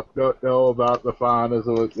know about the finest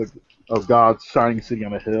of God's shining city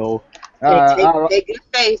on a hill. Take good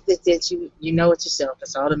faith that you know it yourself.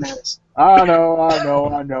 That's all that matters. I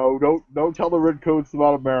know. Don't tell the redcoats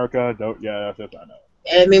about America. Yes, I know.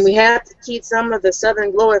 I mean, we have to keep some of the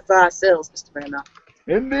Southern glory for ourselves, Mr. Randolph.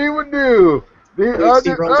 Indeed we do.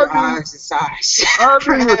 Lucy rolls her eyes and sighs. I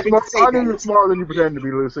knew you're smarter than you pretend to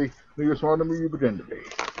be, Lucy. I knew you're smarter than you pretend to be.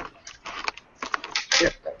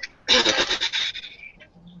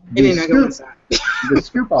 The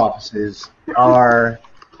scoop offices are.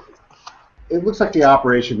 It looks like the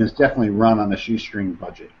operation is definitely run on a shoestring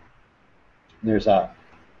budget. There's a.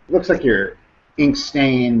 It looks like your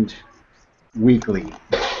ink-stained weekly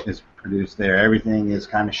is produced there. Everything is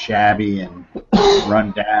kind of shabby and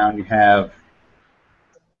run down. You have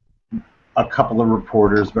a couple of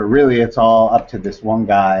reporters, but really it's all up to this one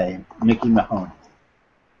guy, Mickey Mahoney,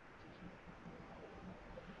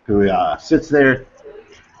 who sits there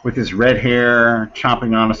with his red hair,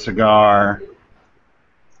 chomping on a cigar.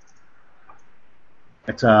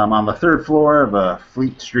 It's on the third floor of a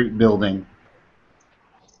Fleet Street building.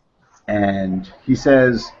 And he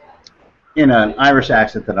says, in an Irish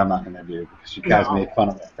accent that I'm not going to do, because you guys made fun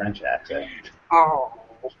of my French accent. Oh.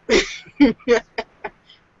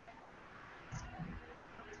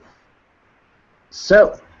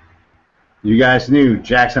 So, you guys knew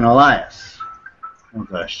Jackson Elias. It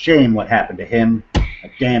was a shame what happened to him.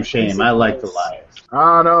 A damn shame. I liked Elias.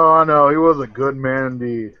 I know. He was a good man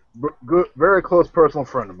indeed. Good, very close personal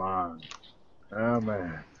friend of mine. Oh,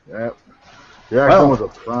 man. Yep. Jackson was a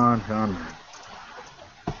fun man.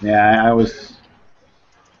 Yeah,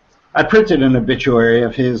 I printed an obituary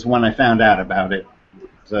of his when I found out about it.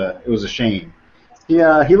 It was a shame. He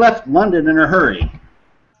left London in a hurry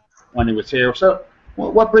when he was here. So,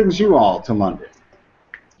 what brings you all to London?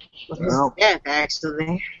 Well, death,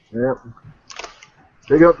 actually. Yep.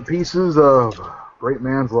 Dig up the pieces of a great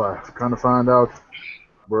man's life, trying to find out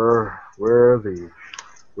where it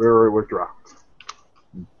was dropped.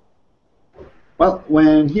 Well,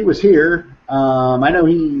 when he was here, I know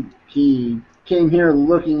he came here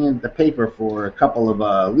looking at the paper for a couple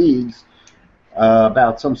of leads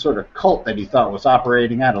about some sort of cult that he thought was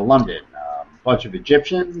operating out of London. A bunch of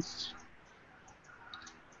Egyptians.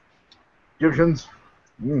 Egyptians?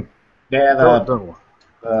 Yeah,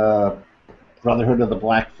 the Brotherhood of the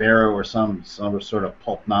Black Pharaoh or some sort of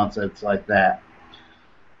pulp nonsense like that.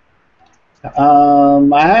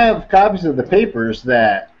 I have copies of the papers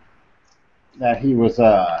that he was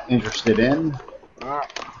interested in.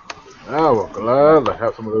 Well, glad to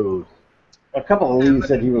have some of those. A couple of leads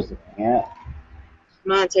that he was looking at.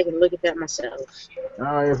 Mind taking a look at that myself.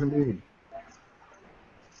 Yes, indeed.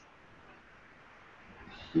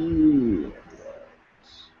 He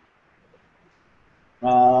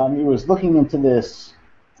was looking into this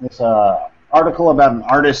article about an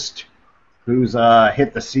artist who's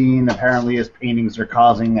hit the scene. Apparently his paintings are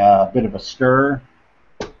causing a bit of a stir.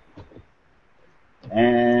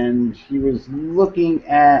 And he was looking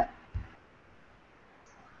at...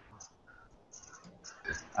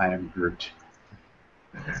 I am Groot.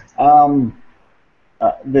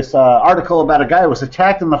 This article about a guy who was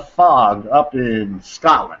attacked in the fog up in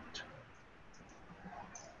Scotland.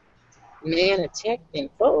 Man attacked in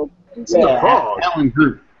fog? Yeah, Alan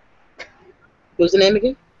Groot. What's the name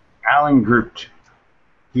again? Alan Groot.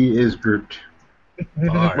 He is Groot.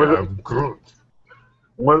 I am Groot.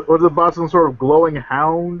 Was it about some sort of glowing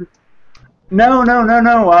hound?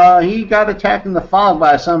 No. He got attacked in the fog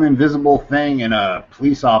by some invisible thing, and a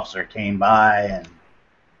police officer came by and,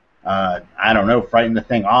 I don't know, frightened the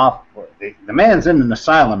thing off. The man's in an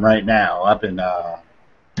asylum right now up in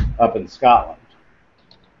Scotland.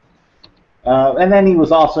 And then he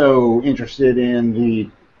was also interested in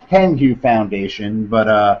the Penhew Foundation,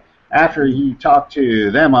 but after he talked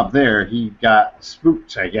to them up there, he got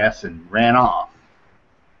spooked, I guess, and ran off.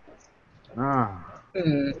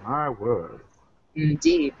 My word.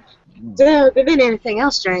 Indeed. So, have there been anything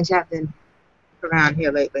else strange happening around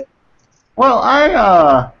here lately? Well,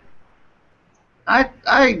 I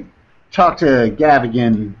talked to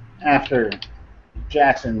Gavigan after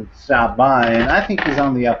Jackson stopped by, and I think he's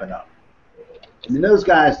on the up and up. I mean, those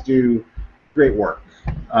guys do great work.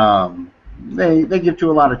 They give to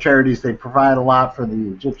a lot of charities. They provide a lot for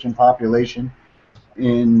the Egyptian population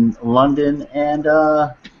in London, and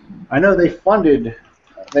I know they funded.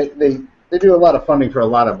 They do a lot of funding for a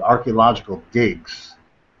lot of archaeological digs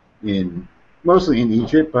mostly in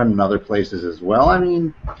Egypt, but in other places as well. I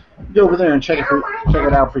mean, go over there and check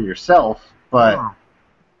it out for yourself. But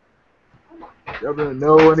you ever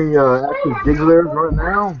know any active digs there right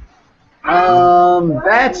now?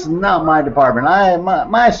 That's not my department.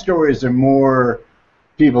 My stories are more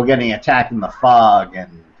people getting attacked in the fog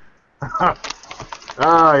and.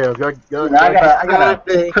 Yeah, I gotta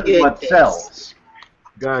pretty much sells.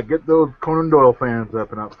 Gotta get those Conan Doyle fans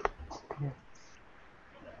up and up.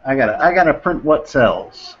 I gotta print what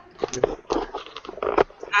sells.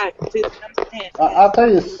 I completely understand. I'll tell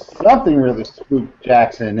you something really spooked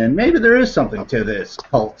Jackson, and maybe there is something to this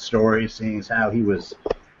cult story, seeing as how he was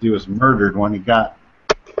murdered when he got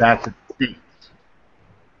back to the States.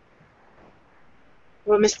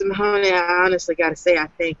 Well, Mr. Mahoney, I honestly got to say, I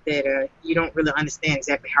think that you don't really understand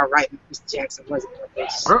exactly how right Mr. Jackson was about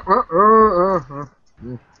this.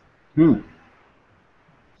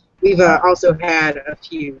 We've also had a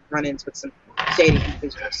few run-ins with some shady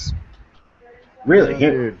individuals. Really?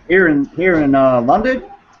 Here in London?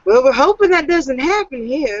 Well, we're hoping that doesn't happen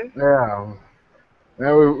here. Yeah.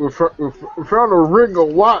 Now we found a ring of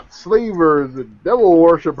white slavers and devil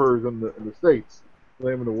worshippers in the States,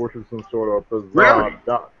 claiming to worship some sort of bizarre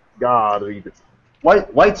god.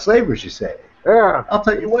 White slavers, you say? Yeah. I'll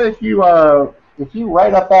tell you what. If you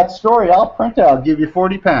write up that story, I'll print it. I'll give you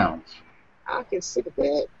 £40. I consider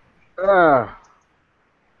that.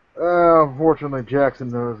 Unfortunately,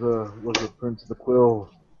 Jackson was a Prince of the Quill.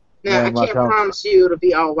 Now, I can't promise you it'll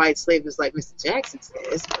be all white slavers like Mr. Jackson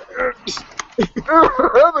says. That's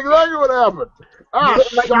exactly what happened.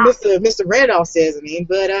 Like Mr. Randolph says,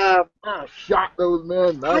 but I shot those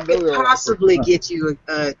men. I could possibly get you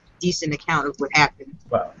a decent account of what happened.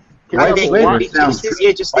 Well, I think it would be just as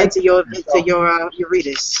interesting to your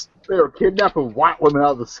readers. They were kidnapping white women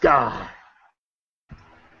out of the sky.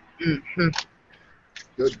 Mm-hmm.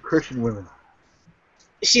 Good Christian women.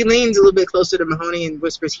 She leans a little bit closer to Mahoney and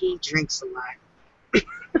whispers, "He drinks a lot."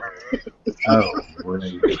 Oh,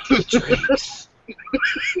 really?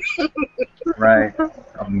 Right,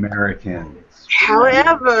 Americans.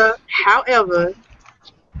 However,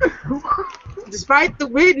 despite the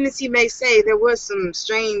weirdness he may say, there was some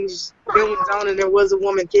strange goings on, and there was a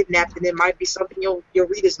woman kidnapped, and it might be something your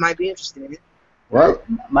readers might be interested in. Well,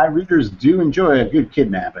 my readers do enjoy a good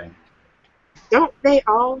kidnapping. Don't they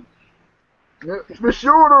all? Yeah, be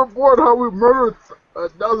sure to report how we murdered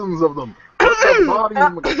dozens of them.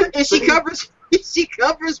 And she covers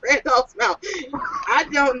Randolph's mouth. I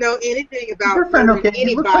don't know anything about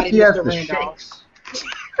anybody, Mr. Randolph.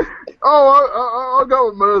 I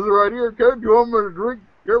got my medicine right here. Can you want me to drink?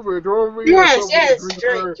 Can you join me? Yes,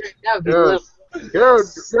 drink. That would be lovely. Yeah,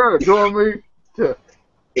 join me.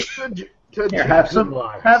 Here, have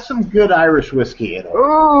some good Irish whiskey in it.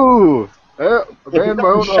 Ooh. If it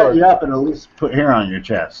doesn't shut you up, and at least put hair on your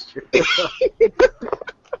chest.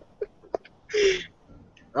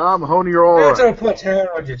 I'm Mahoney, you're all right. Don't put hair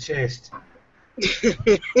on your chest.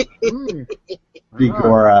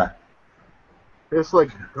 Bigora. It's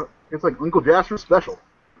like Uncle Jasper's special.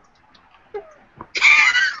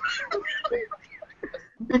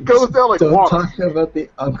 It goes down like Don't water. talk about the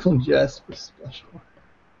Uncle Jasper special.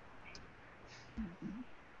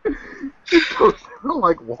 It goes down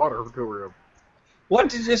like water to him. What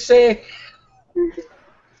did you say?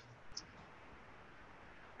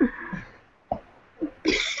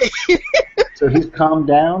 So he's calmed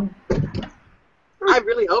down? I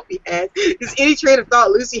really hope he has. Because any train of thought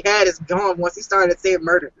Lucy had is gone once he started saying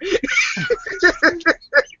murder.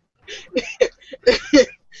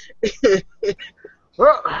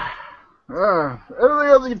 Well, anything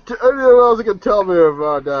else you can tell me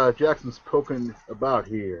about Jackson spoken about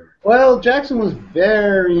here? Well, Jackson was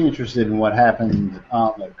very interested in what happened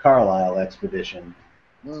on the Carlisle expedition.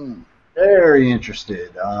 Very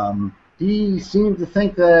interested. He seemed to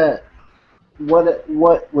think that what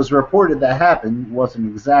was reported that happened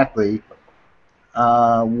wasn't exactly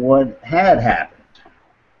what had happened.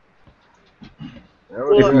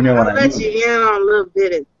 Well, I'll let you in on a little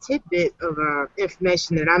bit of tidbit of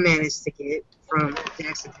information that I managed to get from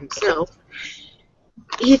Jackson himself.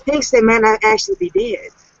 He thinks they might not actually be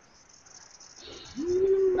dead.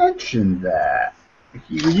 You mentioned that.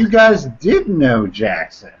 You guys did know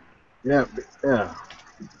Jackson. Yeah.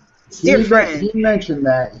 He mentioned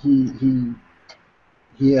that he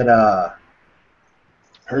had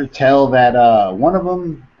heard tell that one of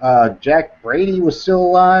them, Jack Brady, was still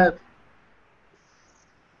alive.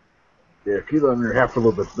 Yeah, keep on your half a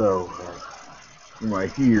little bit though. You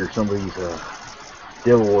might hear some of these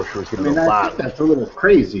devil worshippers getting alive. I think that's a little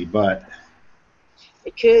crazy, but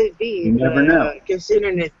it could be. You never know.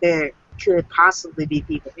 Considering that there could possibly be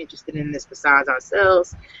people interested in this besides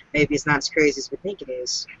ourselves, maybe it's not as crazy as we think it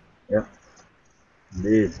is. Yeah.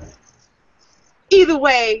 Indeed. Either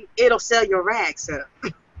way, it'll sell your rags up.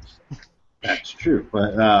 That's true,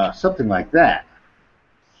 but something like that.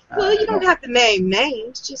 Well, you don't have to name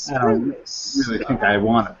names, just I don't rumors. really think I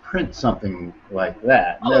want to print something like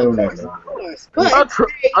that. Of course. But I'll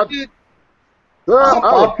print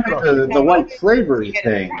the white slavery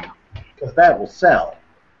thing, because that will sell.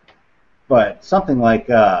 But something like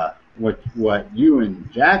what you and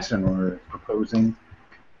Jackson were proposing,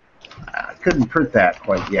 I couldn't print that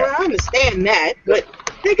quite yet. Well, I understand that, but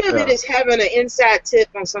think of it as having an inside tip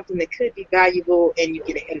on something that could be valuable and you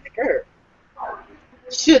get ahead of the curve.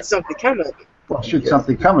 Should something come of it. Well, should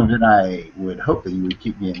something come of it, I would hope that you would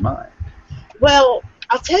keep me in mind. Well,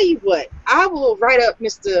 I'll tell you what. I will write up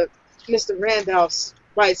Mr. Randolph's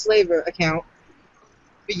White Slaver account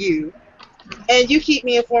for you, and you keep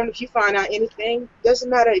me informed if you find out anything. Doesn't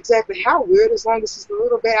matter exactly how weird, as long as it's a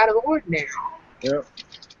little bit out of the ordinary. Yep.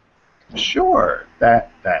 Sure.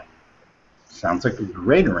 That sounds like a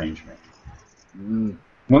great arrangement.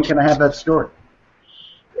 When can I have that story?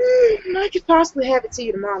 I could possibly have it to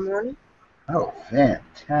you tomorrow morning. Oh,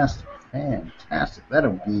 fantastic.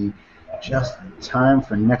 That'll be just in time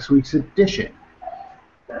for next week's edition.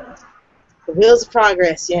 The wheels of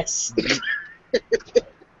progress, yes.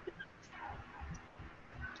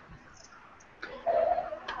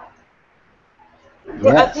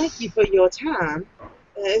 Well, I thank you for your time.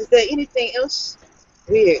 Is there anything else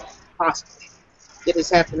weird, possibly, that has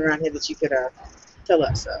happened around here that you could tell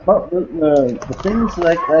us of? Well, the things,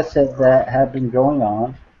 like I said, that have been going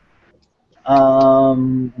on.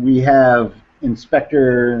 We have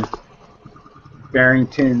Inspector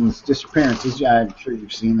Barrington's disappearances. I'm sure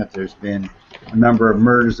you've seen that there's been a number of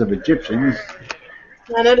murders of Egyptians.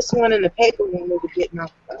 I noticed one in the paper when we were getting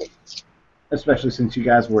off the boat. Especially since you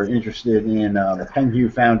guys were interested in the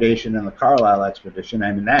Penhue Foundation and the Carlisle expedition.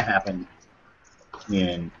 I mean, that happened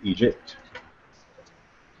in Egypt.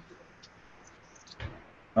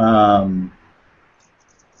 Is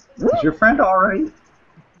your friend all right?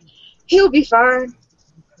 He'll be fine.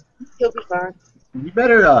 You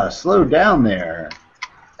better slow down there.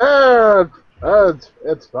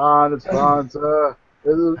 It's fine, sir.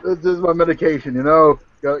 This is my medication, you know.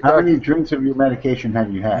 How many drinks of your medication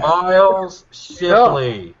have you had? Miles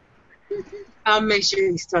Shipley. I'll make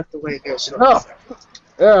sure he's tucked away there. No.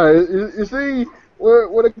 Yeah, you see,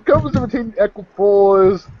 when it comes to maintaining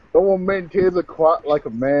equipoise, someone maintains a quiet like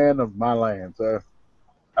a man of my land, sir.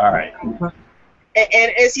 All right.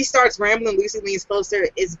 And as he starts rambling, Lucy leans closer.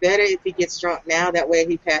 It's better if he gets drunk now. That way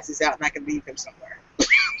he passes out and I can leave him somewhere.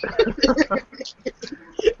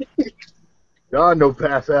 John don't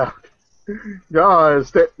pass out.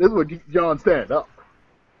 This is what John stand up.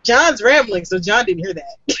 John's rambling, so John didn't hear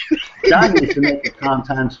that. John needs to make a con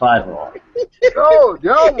times 5 roll. Oh,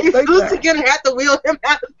 John will Is take Lucy that. gonna have to wheel him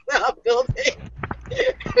out of the building?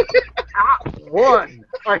 One.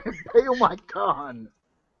 I can fail my con.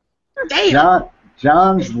 Damn.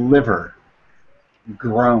 John's liver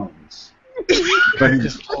groans. But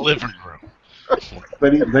His liver groans.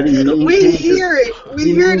 But he We hear it.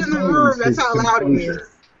 We hear it in the room. That's how loud it is.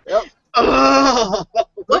 Yep. Oh,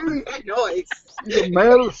 what was that noise? He's a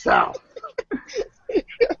man of the South.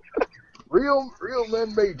 Real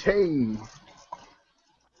men maintain.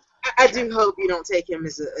 I do hope you don't take him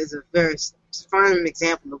as a very firm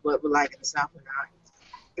example of what we're like in the South or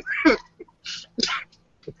not.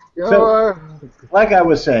 So, like I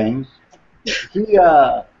was saying, he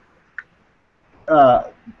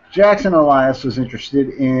Jackson Elias was interested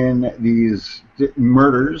in these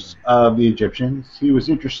murders of the Egyptians. He was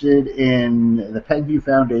interested in the Penhue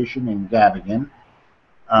Foundation in Gavigan.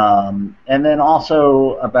 And then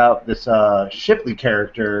also about this Shipley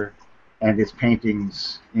character and his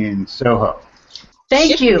paintings in Soho.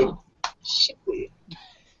 Thank you. Shipley.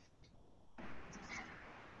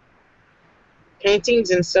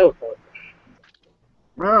 Paintings in Soho.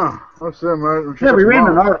 Yeah, Yeah, we ran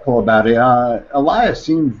an article about it. Elias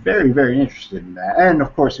seemed very, very interested in that, and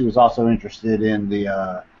of course, he was also interested in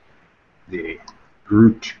the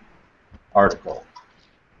Groot article.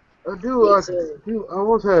 I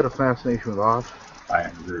always had a fascination with art. I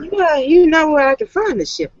am Groot. Yeah, you know where I can find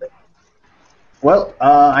this Shipley. Well,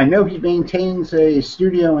 I know he maintains a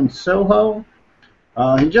studio in Soho.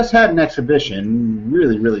 He just had an exhibition,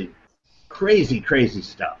 really, really crazy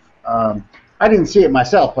stuff. I didn't see it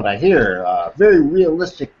myself, but I hear very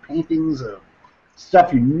realistic paintings of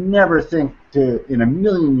stuff you never think in a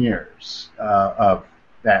million years of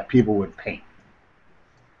that people would paint.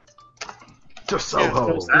 Just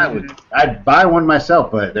Soho. I'd buy one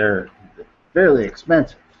myself, but they're fairly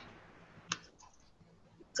expensive.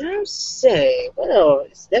 Don't say. Well,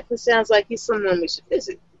 it definitely sounds like he's someone we should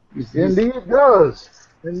visit. Indeed, it does.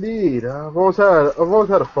 Indeed, I've always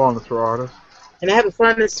had a fondness for artists. And I have a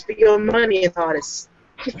fondness for your money as artists.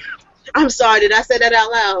 I'm sorry, did I say that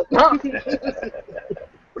out loud?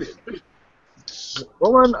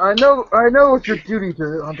 Woman, I know it's your duty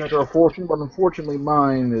to hunt after a fortune, but unfortunately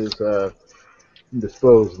mine is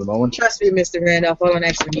indisposed at the moment. Trust me, Mr. Randolph, I don't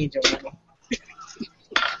actually need your money.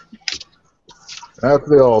 That's what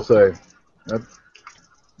they all say. That's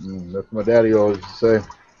what my daddy always used to say.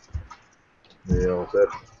 They all said.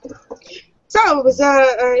 So it was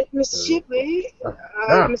Mr. Shipley,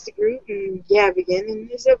 Mr. Groot, and Gavigan,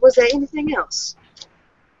 and was there anything else?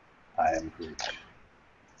 I am Groot.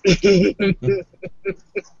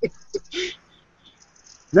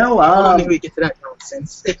 No, I knew we get to that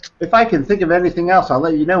nonsense. If I can think of anything else, I'll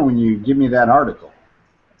let you know when you give me that article.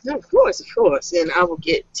 No, of course, and I will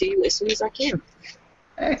get to you as soon as I can.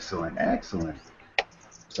 Excellent.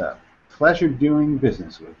 It's a pleasure doing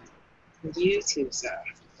business with you. You too, sir.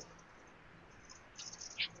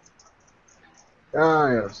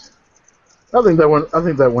 Yes. I think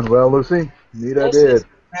that went well, Lucy. Indeed, I did.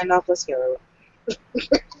 Randolph, let's go. Yep.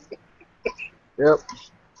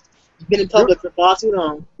 You've been in public for far too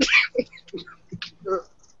long.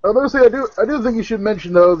 Lucy, I do think you should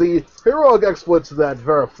mention though the heroic exploits of that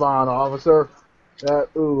very fine officer.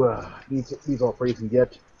 Needs all praise and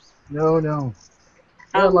get. No.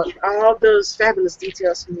 All those fabulous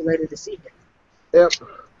details from you later this evening. Yep.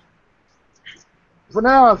 For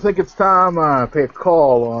now, I think it's time I pay a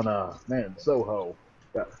call on man in Soho.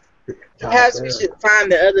 Perhaps we should find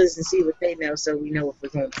the others and see what they know, so we know if we're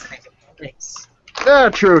going to the same place. Yeah,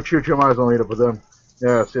 true. Might as well meet up with them.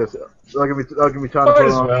 Yes. I'll give me time to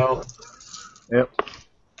put on. Well. Yep.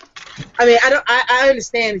 I mean, I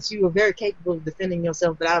understand that you are very capable of defending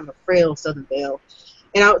yourself, but I'm a frail Southern Belle,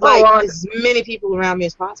 and I would like as many people around me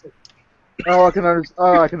as possible. I can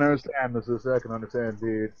understand, Mrs. I can understand,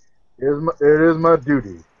 dude. It is my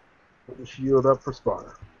duty to put the shield up for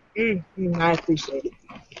Sparta. I appreciate it.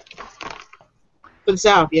 For the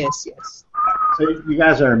South, yes. So you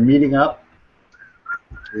guys are meeting up,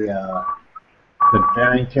 the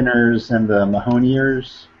Barringtoners and the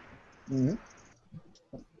Mahoniers. Mm-hmm.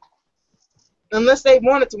 Unless they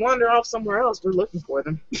wanted to wander off somewhere else, we're looking for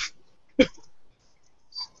them.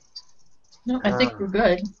 No, I think we're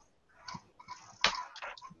good.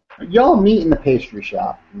 Y'all meet in the pastry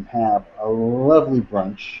shop and have a lovely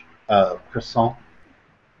brunch of croissant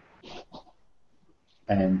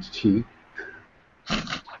and tea,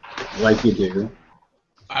 like you do.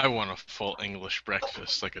 I want a full English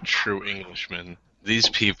breakfast like a true Englishman. These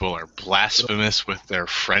people are blasphemous with their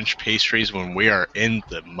French pastries when we are in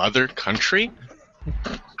the mother country.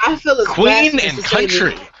 I feel it's Queen and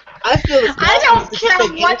country. I feel it's I don't care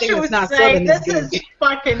what you you say. This is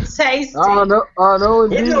fucking tasty. I know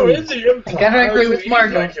indeed. I gotta agree with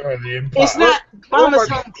Margaret. It's not Mama's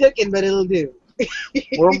home cooking, but it'll do.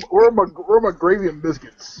 Where are my gravy and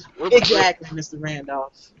biscuits? Exactly, Mr.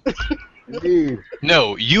 Randolph. Indeed.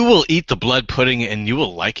 No, you will eat the blood pudding and you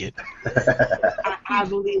will like it. I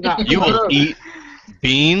believe You will eat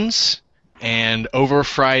beans and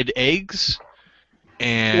over-fried eggs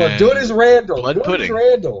and well, do it as Randall. blood pudding.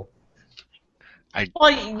 Randall.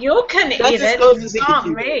 Well, you can eat it, not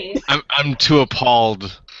me. I'm too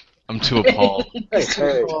appalled.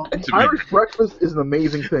 Hey, Irish breakfast is an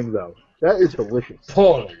amazing thing, though. That is delicious.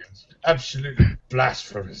 Appalling. Absolutely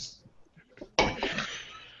blasphemous.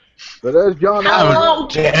 But as John How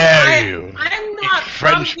dare you I'm eat not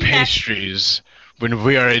French from here. pastries when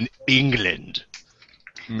we are in England?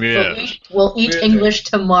 Yes. We'll eat English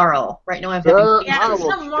tomorrow. Right now I'm having Yeah,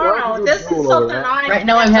 tomorrow. This is something I. Right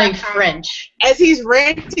now I'm having French. As he's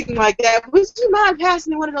ranting like that, would you mind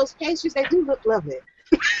passing me one of those pastries? They do look lovely.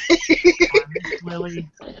 Lily,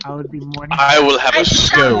 I would be more than I will have a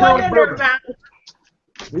scone.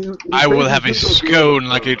 These I will have a pastries scone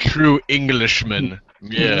like a true Englishman.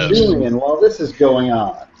 Yes. Julian, while this is going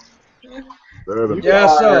on,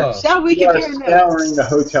 Yes, sir. Shall we you are compare scouring notes? the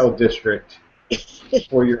hotel district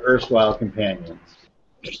for your erstwhile companions.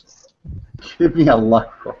 Give me a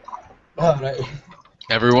luck roll. All right.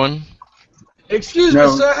 Everyone? Excuse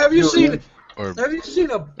No, me, sir. Have you Julian. seen Or a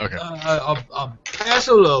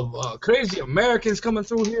parcel of crazy Americans coming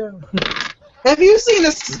through here? Have you seen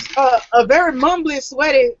a very mumbly,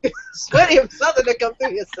 sweaty Southerner come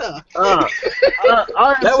through your stuff?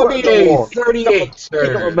 That would be a 38,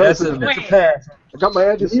 sir. That's a pass. I got my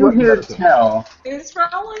edges You sweating hear medicine. tell Who's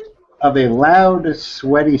rolling? of a loud,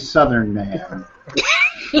 sweaty Southern man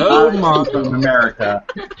Oh my! from America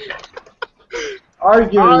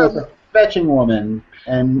arguing with a fetching woman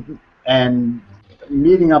and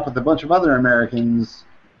meeting up with a bunch of other Americans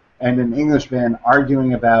and an Englishman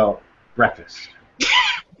arguing about breakfast.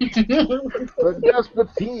 The desperate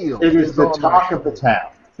heel It is the on talk my of the town.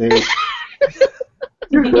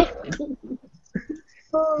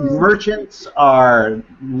 Merchants are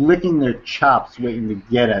licking their chops waiting to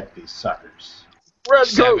get at these suckers. Red coat.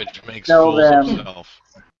 Savage makes Tell fools of them. himself.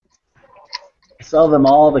 Sell them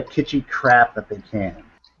all the kitschy crap that they can.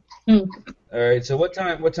 All right. So what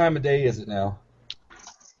time of day is it now?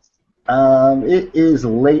 It is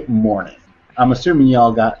late morning. I'm assuming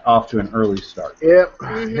y'all got off to an early start. Yep.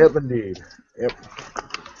 Yep, indeed. Yep.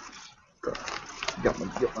 Get my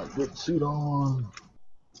good suit on.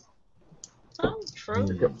 Oh, true.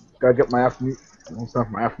 Gotta get my afternoon. Almost time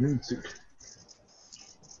for my afternoon suit.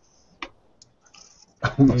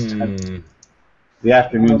 Almost time. The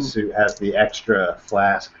afternoon suit has the extra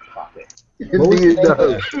flask pocket. Indeed, it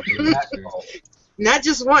does. Not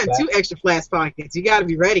just one, 2 extra flask pockets. You gotta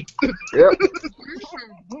be ready. Yep.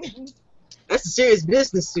 That's a serious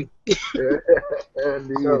business suit.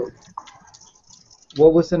 Indeed. So,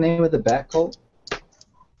 what was the name of the Bat Cult?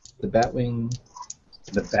 The Batwing.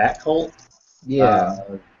 The Bat Cult? Yeah.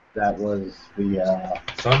 That was the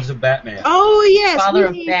Sons of Batman. Oh yes, Father we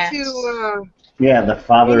of need Bats. to. the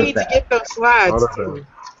father We of need to Bats. get those slides Father of too.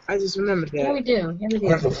 I just remembered Yeah, we that. do. Yeah, we do.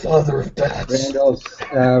 I'm the father of bats.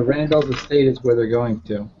 Randall's estate is where they're going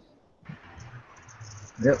to.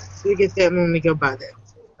 Yep. So we get that when we go by there.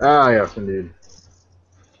 Ah, yes, indeed.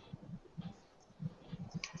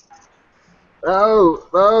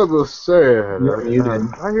 Oh, the sad. You're muted.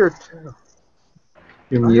 I hear tell.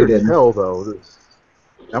 You're I hear muted. tell though.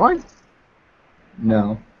 Am I?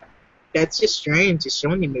 No. That's just strange. Just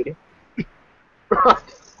showing you muted.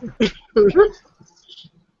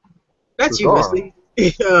 That's you, Bizarre.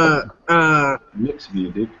 Wesley. Nick's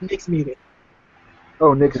muted. Nick's muted.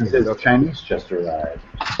 Oh, Nick's It muted. says Chinese just arrived.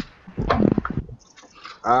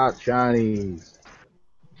 Ah, Chinese.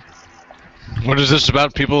 What is this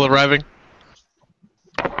about people arriving?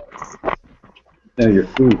 No, your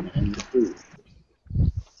food, man. Your food.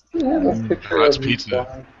 You have a picture That's of pizza.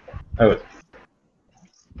 inside? Oh, it's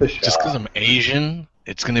the shop. Just because I'm Asian,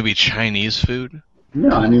 it's gonna be Chinese food? No,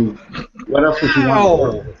 I mean, what else would you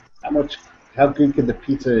Ow. want? How good could the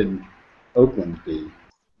pizza in Oakland be?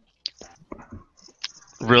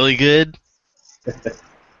 Really good? It's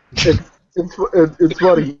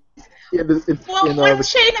funny. It's Well, in, what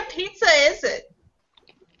chain of pizza is it?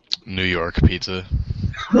 New York pizza.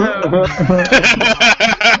 Damn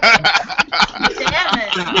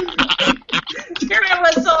it. Here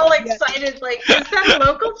I was all excited, like, is that a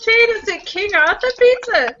local chain? Is it King Arthur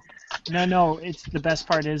Pizza? No. It's the best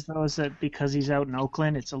part is though is that because he's out in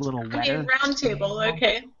Oakland, it's a little I wetter. mean, round table,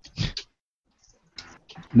 okay.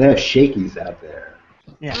 There's shakies out there.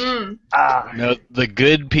 Yeah. Mm. No, the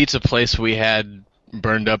good pizza place we had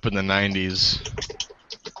burned up in the 90s.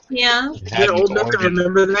 Yeah. You're old enough to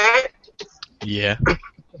remember that? Yeah.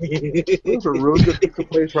 There's a really good pizza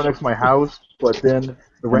place right next to my house, but then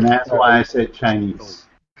the And rent. that's why I said Chinese.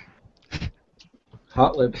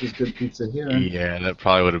 Hot Lips is good pizza here. Yeah, that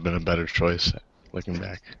probably would have been a better choice, looking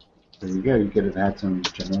back. There you go. You could have had some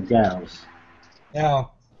General Gao's.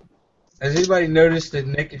 Now, has anybody noticed that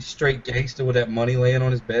Nick is straight gangster with that money laying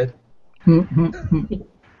on his bed?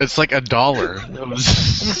 It's like $1.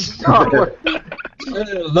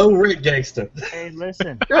 Low rent gangster. Hey,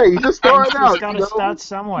 listen. Hey, you just started out. Got to you know? start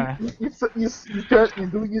somewhere. You do you,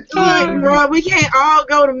 Look, bro, we can't all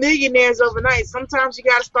go to millionaires overnight. Sometimes you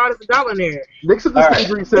gotta start as a dollionaire. Nick's at this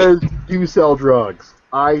degree says, "Do you sell drugs?"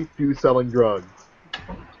 I do selling drugs.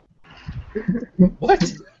 What?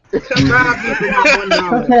 Rob people with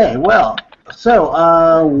 $1. Okay, well,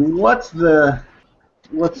 so what's the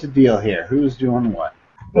deal here? Who's doing what?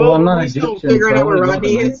 Well, I'm not we still Egyptian, figuring so out I where wanna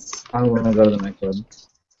Rodney go to is. I want to go to the nightclub.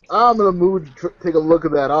 I'm in a mood to take a look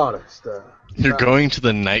at that artist. You're going to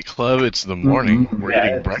the nightclub, it's the morning. We're Yeah,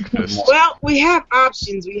 eating it's breakfast. Well, we have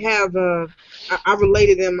options. We have, I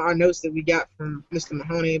related them our notes that we got from Mr.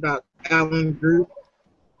 Mahoney about Alan Group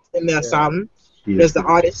in the asylum. There's the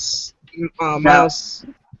artist, Miles.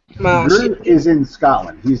 Drew is in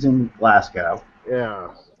Scotland. He's in Glasgow.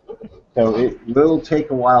 Yeah. So it will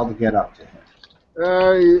take a while to get up to him.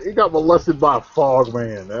 He got molested by a fog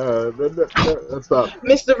man. That's not.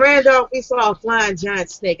 Mr. Randolph, we saw a flying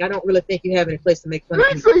giant snake. I don't really think you have any place to make fun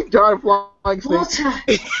Did of he him. say giant flying snake? Walter,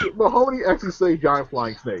 Mahoney actually say giant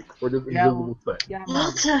flying snake, or just invisible snake? Yeah,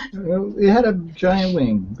 Walter, It had a giant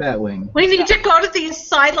wing, bat wing. we need to go to the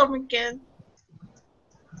asylum again.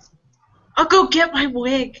 I'll go get my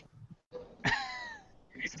wig.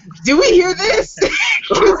 Do we hear this? That's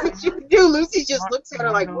what you do. Lucy just looks at her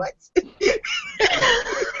like, what?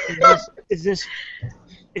 Is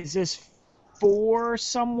this for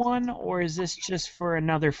someone, or is this just for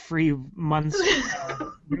another free month's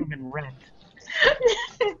room and rent?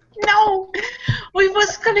 No, we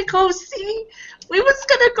was gonna go see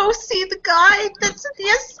the guy that's in the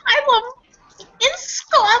asylum in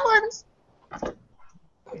Scotland.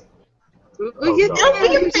 We get It'll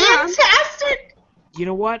be fantastic. You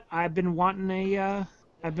know what? I've been wanting a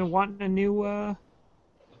I've been wanting a new A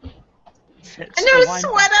new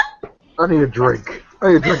sweater. I need a drink.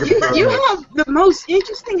 I need a drink. You have the most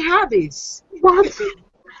interesting hobbies. What?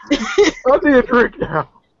 I need a drink now.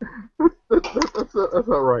 That's not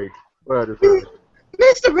right. What I just heard.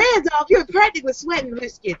 Mr. Randolph, you're practically sweating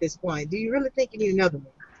whiskey at this point. Do you really think you need another one?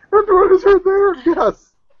 After what I just heard there,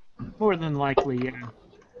 yes. more than likely, yeah.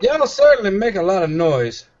 Y'all certainly make a lot of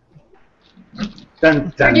noise.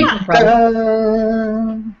 Dun, dun,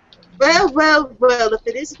 dun. Well, if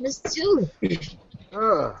it is Miss Julie.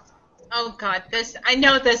 Oh God, I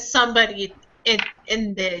know there's somebody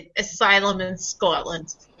in the asylum in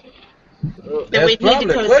Scotland that we need to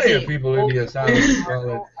go plenty see. of people in the asylum in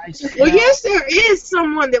Scotland. Well, yes, there is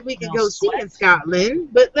someone that we can go see in Scotland,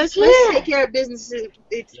 but let's take care of business.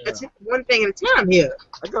 It's one thing at a time here.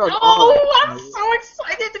 Oh, I'm so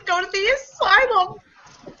excited to go to the asylum.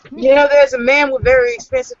 You know, there's a man with very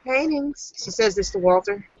expensive paintings. She says this to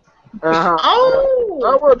Walter. Oh!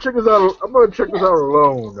 I'm gonna check this out. I'm gonna check this out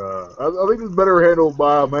alone. I think it's better handled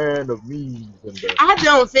by a man of means. I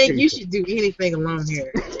don't think you should do anything alone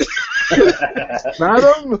here.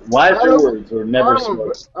 Madam, wiser words or never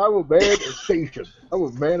spoken. I will man a station. I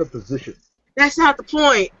will man a position. That's not the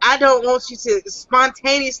point. I don't want you to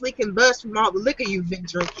spontaneously combust from all the liquor you've been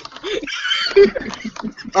drinking.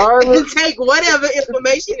 And take whatever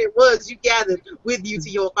information it was you gathered with you to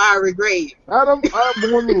your fiery grave. Adam,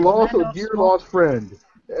 I'm one who lost a dear lost friend.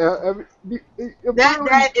 That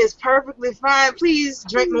is perfectly fine. Please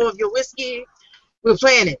drink more of your whiskey. We're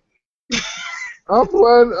planning. I'm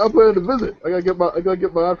planning to visit. I gotta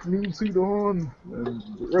get my afternoon suit on and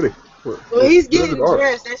get ready. Well, he's getting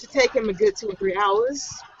dressed. That should take him a good 2 or 3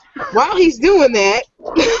 hours. While he's doing that,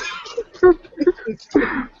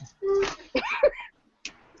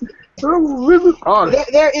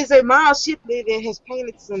 there is a Miles Shipley that has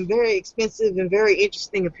painted some very expensive and very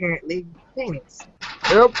interesting, apparently, paintings.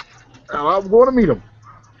 Yep, I'm going to meet him.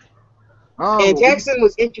 And Jackson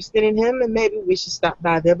was interested in him, and maybe we should stop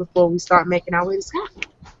by there before we start making our way to Scotland.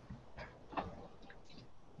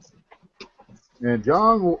 And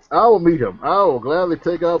John, I will meet him. I will gladly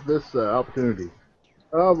take up this opportunity.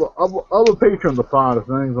 I'm a patron of the finest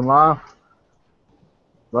things in life,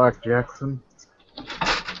 like Jackson.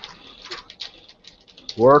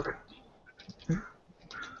 Work.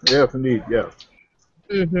 Yes, indeed, yes.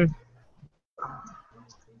 Mm-hmm.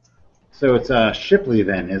 So it's Shipley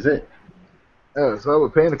then, is it? Yes, I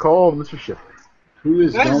would pay the call of Mr. Shipley.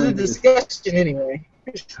 That's a discussion anyway.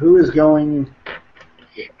 Who is going?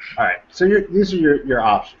 All right. So these are your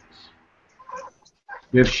options.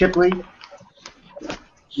 You have Shipley.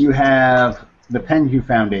 You have the Penhew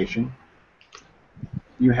Foundation.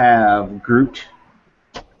 You have Groot.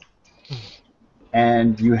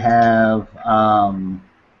 And you have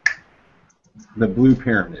the Blue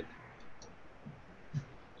Pyramid.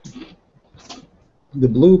 The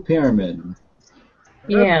Blue Pyramid.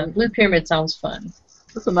 Yeah, Blue Pyramid sounds fun.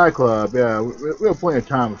 It's a nightclub, yeah. We have plenty of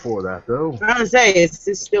time before that, though. I was gonna say,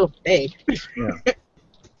 it's still today. Yeah.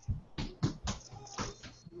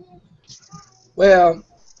 Well,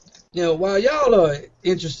 while y'all are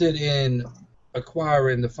interested in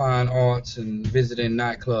acquiring the fine arts and visiting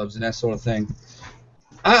nightclubs and that sort of thing,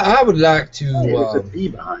 I would like to... There's a bee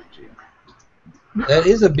behind you. That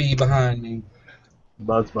is a bee behind me.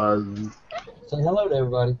 Buzz. Say hello to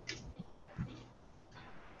everybody.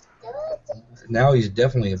 Now he's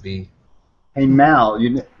definitely a bee. Hey Mal,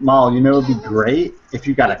 you know it'd be great if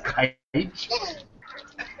you got a kite.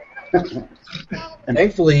 And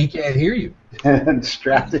thankfully he can't hear you. And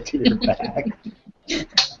strapped it to your back.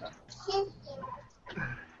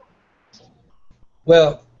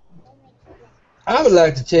 Well, I would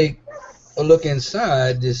like to take a look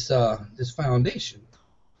inside this foundation.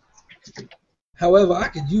 However, I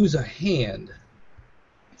could use a hand.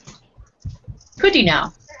 Could you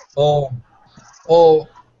now? Or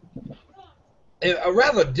a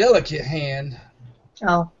rather delicate hand.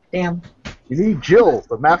 Oh, damn. You need Jill,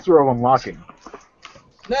 the master of unlocking.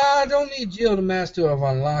 No, I don't need Jill, the master of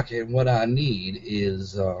unlocking. What I need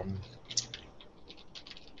is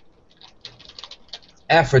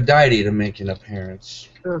Aphrodite to make an appearance.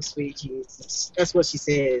 Oh, sweet Jesus. That's what she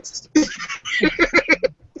says.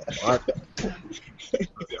 What?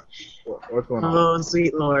 What's going on? Oh,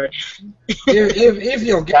 sweet Lord. If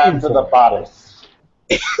you're Time for the bodice.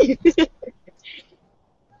 I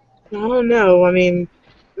don't know. I mean,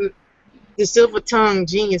 the silver-tongued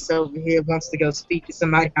genius over here wants to go speak to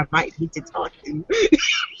somebody I might need to talk to.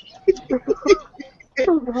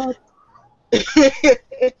 Oh, God.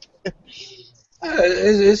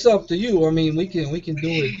 It's up to you. I mean, we can do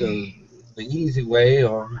it the easy way,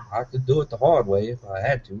 or I could do it the hard way if I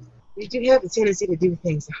had to. You do have a tendency to do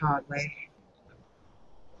things the hard way.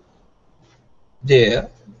 Yeah.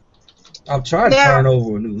 I'm trying to turn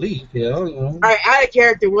over a new leaf, you know. All right, out of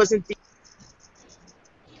character wasn't the...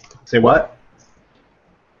 Say what?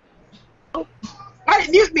 Why did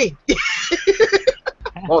you mute me?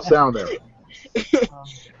 All sound there.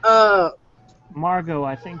 Margot,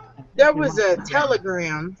 I think there was a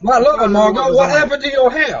telegram. My love, Margot, what happened to your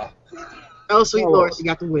hair? Oh, sweet Lord, she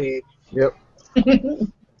got the wig. Yep.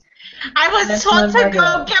 I was told to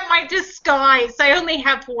go get my disguise. I only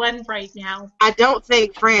have one right now. I don't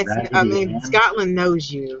think Scotland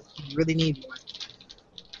knows you. You really need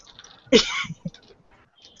one.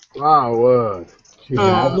 Wow,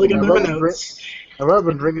 look at my notes. Have I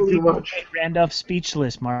been drinking too much? Randolph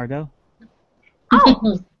speechless, Margot.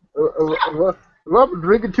 Oh. Have I been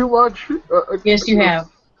drinking too much? Yes, you have.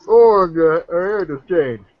 Oh, good. Her hair just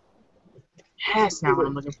changed. That's not what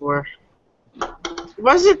I'm looking for.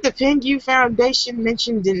 Was it the Pengu Foundation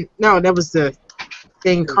mentioned in... No, that was the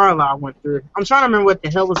thing Carlisle went through. I'm trying to remember what the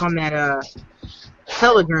hell was on that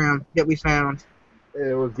telegram that we found.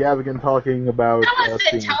 It was Gavigan talking about... That was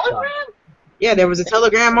a telegram? Yeah, there was a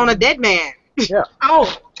telegram on a dead man. Yeah.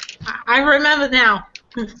 Oh, I remember now.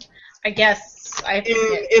 I guess.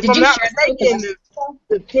 If I'm not mistaken,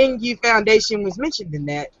 the Pengu Foundation was mentioned in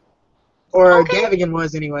that. Or Gavigan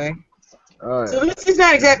was, anyway. Right. So Lucy's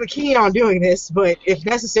not exactly keen on doing this, but if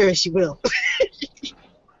necessary, she will.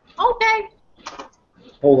 Okay.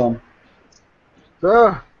 Hold on.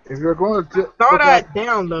 So, if you're going to... Thought I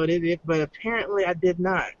downloaded it, but apparently I did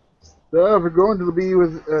not. So, if you're going to be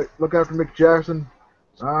with... look after Mick Jackson,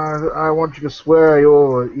 I want you to swear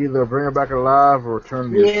you'll either bring her back alive or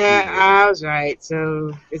return me. Yeah, I was right.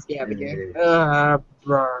 So, it's Gavigan.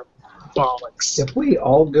 Bollocks. If we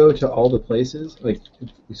all go to all the places, like if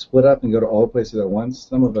we split up and go to all the places at once,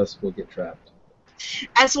 some of us will get trapped.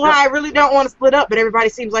 That's why I really don't want to split up, but everybody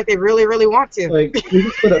seems like they really, really want to. Like, we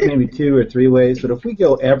can split up maybe 2 or 3 ways, but if we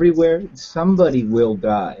go everywhere, somebody will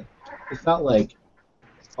die. It's not like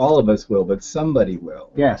all of us will, but somebody will.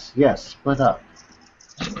 Yes, split up.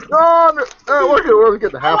 No, we're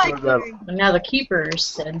getting half of that. But now the keepers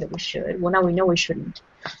said that we should. Well, now we know we shouldn't.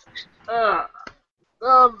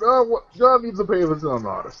 John needs to pay his own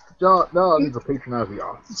artist. John needs to patronize the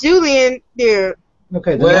artist. Julian, dear.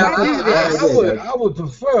 Okay. Well,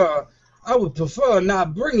 I would prefer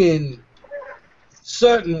not bringing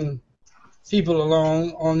certain people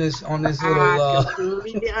along on this little. I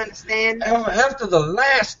completely understand. After the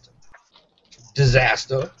last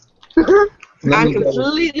disaster. I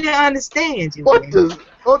completely understand, Julian.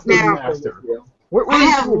 What's now, disaster? I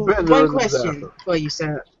have one question for you,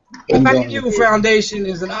 sir. The Pengu Foundation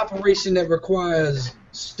is an operation that requires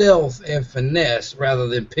stealth and finesse rather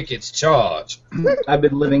than Pickett's charge. I've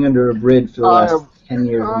been living under a bridge for the last 10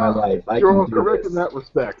 years of my life. You're correct in that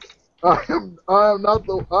respect. I am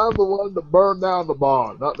the one to burn down the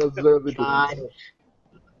barn, not necessarily the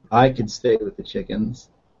I could stay with the chickens.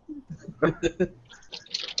 You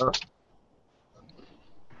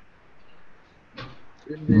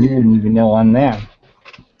didn't even know I'm there.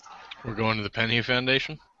 We're going to the Penny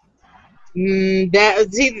Foundation?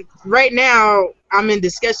 Right now, I'm in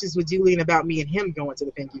discussions with Julian about me and him going to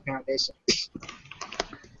the Pengu Foundation.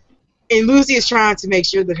 And Lucy is trying to make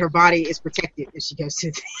sure that her body is protected if she goes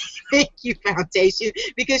to the Pengu Foundation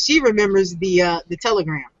because she remembers the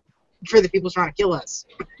telegram for the people trying to kill us.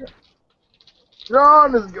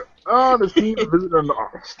 John is keen to visit an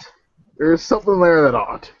artist. There's something there that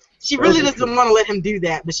ought. She really doesn't want to let him do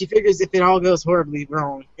that, but she figures if it all goes horribly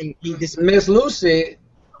wrong, and he disappears. Miss Lucy,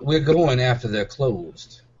 we're going after they're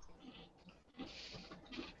closed.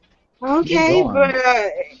 Okay, but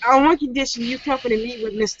on one condition, you accompany me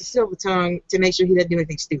with Mr. Silvertongue to make sure he doesn't do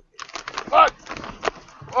anything stupid. What?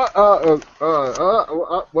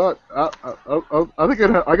 What? I think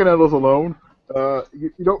I can handle this alone.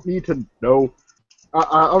 You don't need to know.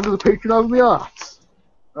 I'm just patronizing the arts.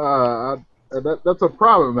 That's a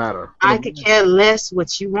private matter. I could care less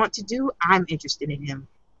what you want to do. I'm interested in him.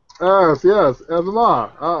 Yes, as am I.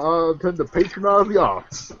 I tend to patronize the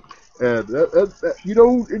arts. And you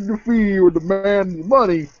don't interfere with the man's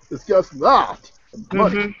money discussing art.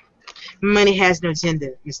 Money. Mm-hmm. Money has no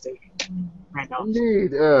gender, Mr. Randolph.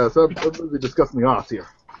 Indeed, yes. I'm busy discussing the arts here.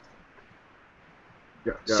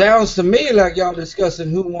 Yeah. Sounds to me like y'all discussing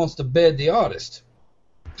who wants to bed the artist.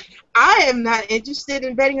 I am not interested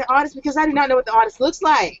in betting an artist because I do not know what the artist looks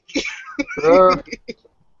like.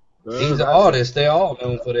 He's an artist. They're all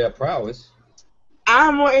known for their prowess.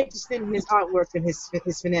 I'm more interested in his artwork than his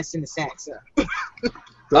finesse in the sack, sir.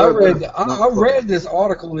 I read this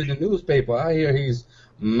article in the newspaper. I hear he's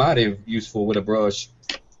mighty useful with a brush.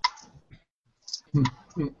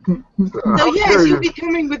 So yes, you'll be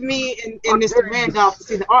coming with me and Mr. Randolph to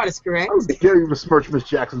see the artist, correct? How dare you besmirch Miss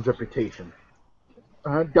Jackson's reputation?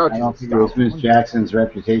 I don't think it was Miss Jackson's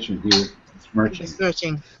reputation he was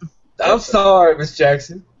besmirching. I'm sorry, Miss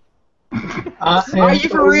Jackson. Are you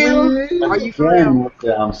for real? Are you for real?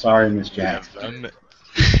 I'm sorry, Miss Jackson.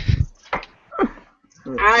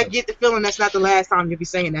 I get the feeling that's not the last time you'll be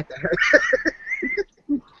saying that to her.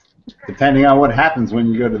 Depending on what happens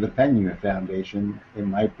when you go to the Penn Unit Foundation, it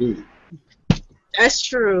might be. That's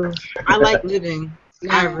true. I like living.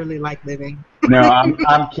 I really like living. No, I'm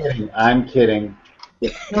kidding. I'm kidding.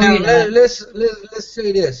 Now let's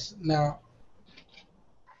say this. Now,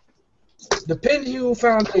 the Penn Unit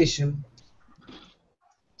Foundation,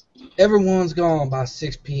 everyone's gone by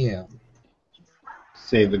 6 p.m.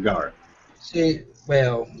 Save the guard.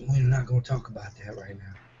 Well, we're not going to talk about that right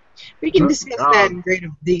now. We can discuss that in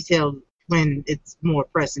greater detail when it's more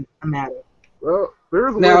pressing a matter. Well,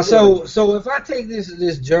 there's now, so if I take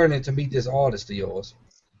this journey to meet this artist of yours,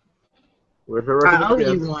 I owe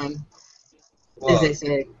you one, as they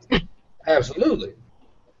say. Absolutely.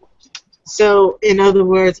 So, in other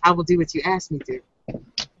words, I will do what you asked me to.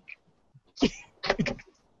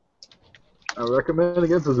 I recommend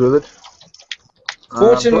against us with it.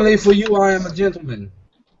 Fortunately for you, I am a gentleman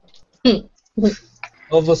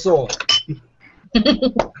of a sort.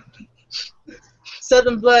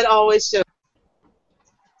 Southern blood always shows.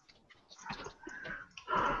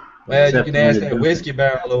 Well, you can ask that whiskey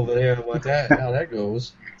barrel over there how that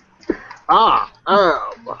goes. I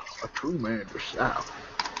am a true man yourself.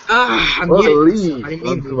 I'm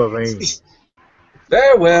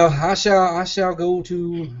Very well, I shall go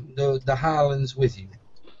to the Highlands with you.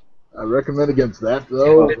 I recommend against that,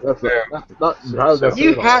 though.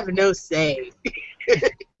 You have no say.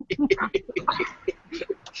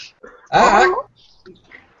 After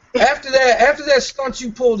that stunt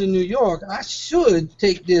you pulled in New York, I should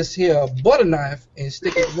take this here butter knife and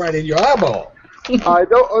stick it right in your eyeball. I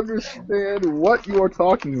don't understand what you are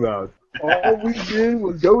talking about. All we did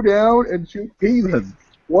was go down and shoot heathens.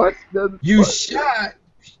 What does you shot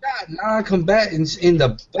non-combatants in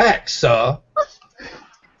the back, sir?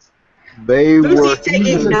 They were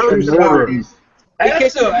heathens and murderers.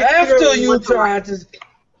 After you tried to...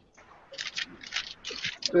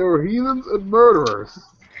 They were heathens and murderers.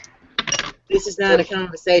 This is not a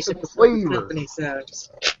conversation for the company, sir.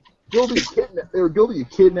 They were guilty of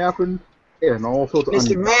kidnapping and all sorts of...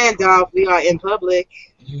 Mr. Randolph, we are in public.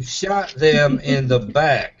 You shot them in the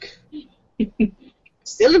back.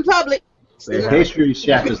 Still in public. The pastry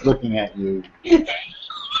chef is looking at you.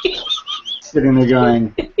 Sitting there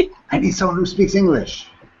going, I need someone who speaks English.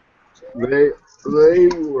 They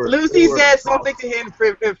were... Lucy said something to him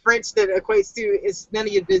in French that equates to, it's none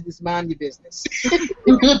of your business, mind your business.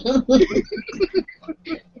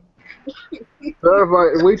 So if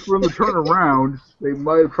I wait for them to turn around, they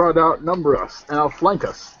might have tried to outnumber us and outflank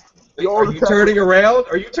us. Are you turning around?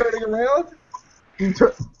 Are you turning around?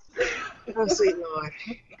 Oh, sweet Lord.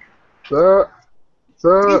 Sir,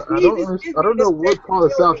 I don't know what part of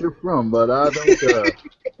the South you're from, but I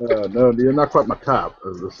don't, no, you're not quite my type.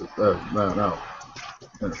 No.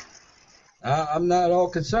 I'm not all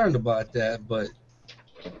concerned about that, but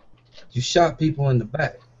you shot people in the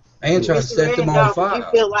back and tried to set them on fire. You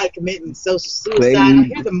feel like committing social suicide. I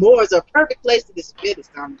hear the moors are a perfect place to disappear this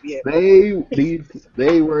time of year.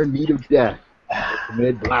 They were in need of death. They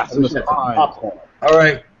committed blasphemous crimes. All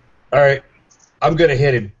right. I'm gonna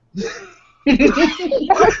hit him.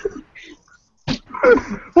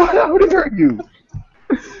 What? How would it hurt you?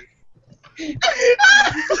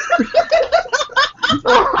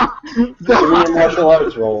 Martial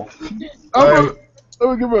arts roll.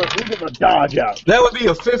 We'll give him a dodge out. That would be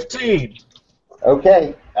a 15.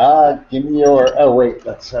 Okay. Give me your... Oh, wait.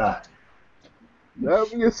 Let's... That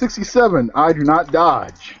would be a 67. I do not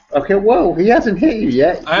dodge. Okay, whoa. He hasn't hit you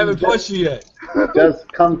yet. I haven't punched you yet. He does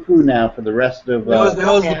Kung Fu now for the rest of... That was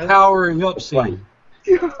the powering up scene.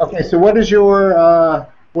 Okay, so what is your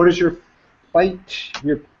fight?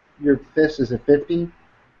 Your fist, is it 50?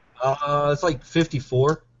 It's like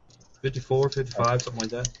 54, 55, something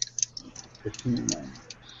like that. 15 minus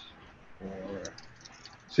 4.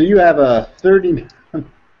 So you have a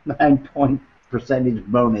 39-point percentage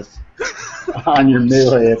bonus on your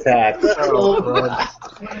melee attacks.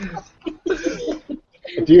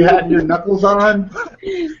 Do you have your knuckles on?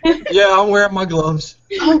 Yeah, I'm wearing my gloves.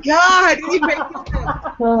 Oh God!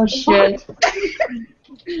 Oh shit!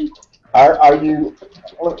 Are you?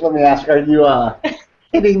 Let me ask. Are you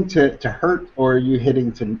hitting to hurt, or are you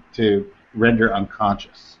hitting to render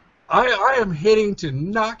unconscious? I am hitting to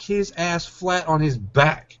knock his ass flat on his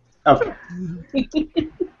back. Okay.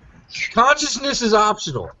 Consciousness is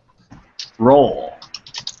optional. Roll.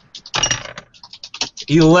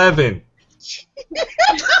 11.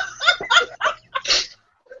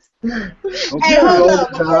 Okay, Hey, hold roll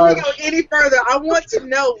up. the Before we dodge. go any further, I want to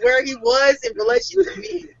know where he was in relation to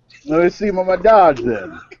me. Let me see my dodge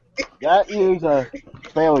then. That is a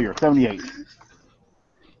failure, 78.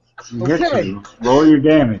 You get Okay. to roll your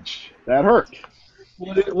damage. That hurt.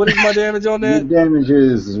 What is my damage on Your that? damage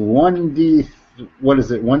is 1d. What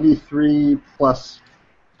is it? 1d3 plus.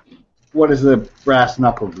 What does the brass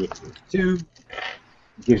knuckle give you? 2.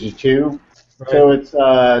 Gives you 2. Right. So it's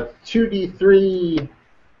 2d3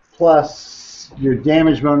 plus your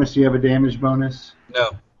damage bonus. Do you have a damage bonus?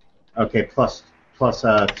 No. Okay, plus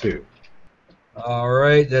 2. All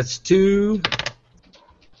right, that's 2.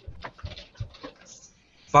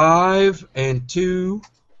 5 and 2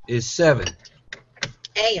 is 7.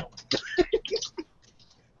 Damn.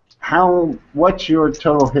 What's your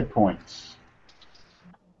total hit points?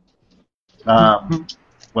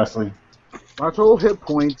 Wesley. My total hit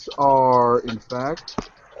points are, in fact,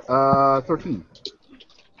 13.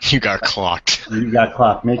 You got clocked. You got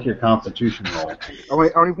clocked. Make your constitution roll. Oh,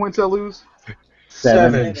 wait, how many points did I lose?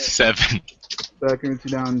 7. 7. That brings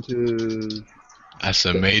you down to... That's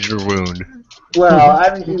a major wound. Well,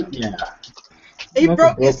 I mean, yeah. He Like a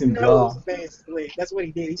broke his broken nose, jaw. basically. That's what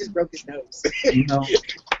he did. He just broke his nose. You know,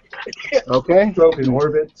 Okay. broken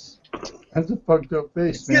orbits. That's a fucked up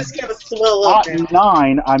face, man. Just gonna swell up now.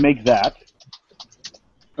 9, I make that.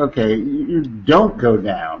 Okay, you don't go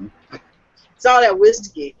down. It's all that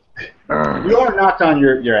whiskey. You are knocked on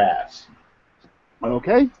your ass,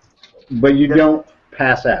 Okay. but you don't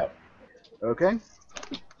pass out. Okay.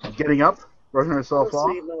 Getting up, brushing herself Oh,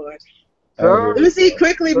 off. sweet Lord. Sir, Lucy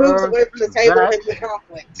quickly moves Sir, away from the table that- and the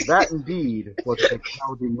conflict. that indeed was a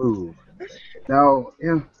cowardly move. Now,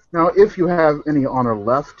 if you have any honor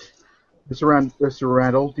left, Mr.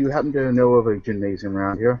 Randall, do you happen to know of a gymnasium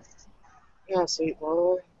around here? Oh, sweet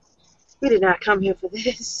Lord. We did not come here for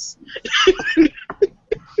this.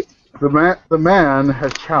 The man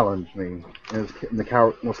has challenged me in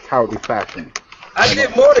the most cowardly fashion. I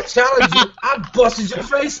did more to challenge you. I busted your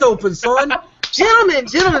face open, son. Gentlemen,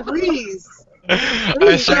 please.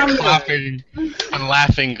 I start clapping and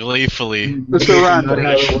laughing gleefully. Mr. Randall,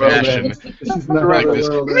 British fashion. This is not Like how the this.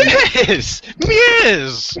 world ends.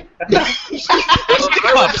 Miss!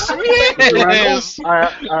 Cups! Miss!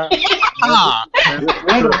 Ah!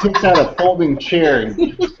 Randall takes out a folding chair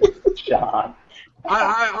and John.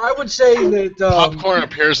 I would say that Popcorn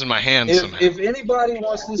appears in my hand somehow. if anybody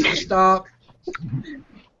wants this to stop,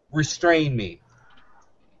 restrain me.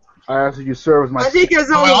 I ask that you serve as my... I think there's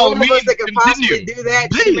only By all one of us that means, can possibly continue. do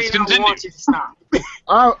that. Please, She may not continue. want you to stop.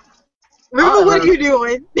 I- Remember what you're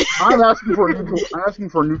doing. I'm asking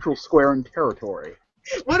for neutral square and territory.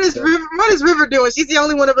 What is River doing? She's the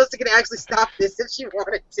only one of us that can actually stop this if she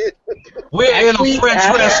wanted to. We're in Actually, a French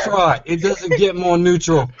that- restaurant. It doesn't get more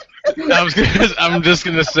neutral. I'm just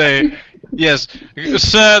gonna say, yes,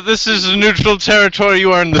 sir, this is a neutral territory.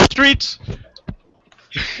 You are in the streets.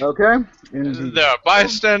 Okay? Indeed. There are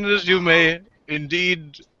bystanders. You may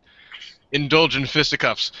indeed indulge in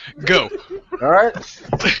fisticuffs. Go. Alright?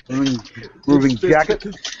 Moving jacket.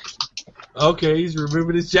 Okay, he's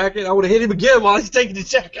removing his jacket. I would have hit him again while he's taking his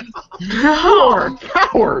jacket off.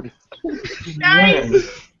 Coward!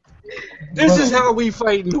 Nice. This is how we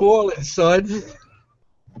fight in New Orleans, son.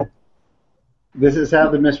 This is how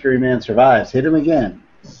the mystery man survives. Hit him again.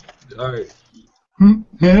 All right.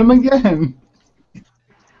 Hit him again.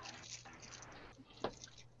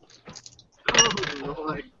 Oh,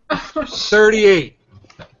 Lord. 38.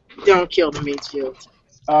 Don't kill the meat shield.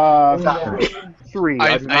 3.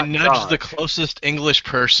 I do not nudged dodge. the closest English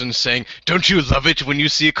person, saying, "Don't you love it when you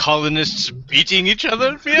see colonists beating each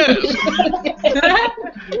other?" Yes.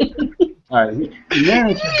 All right, you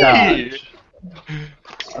managed to dodge.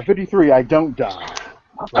 53, I don't dodge.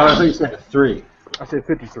 I think you said 3. I said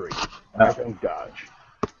 53. I don't dodge.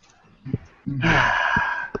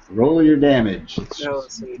 Roll your damage. It's Oh,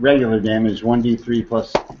 sweet. regular damage, 1d3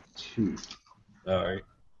 plus 2. All right.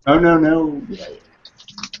 Oh, no.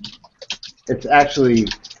 It's actually...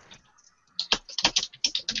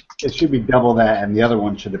 It should be double that, and the other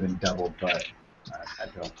one should have been doubled, but I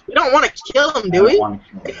don't. We don't want to kill him, I do don't we? want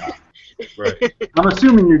to kill him. Right. I'm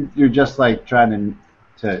assuming you're just like trying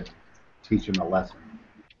to teach him a lesson,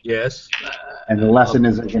 Yes. and the lesson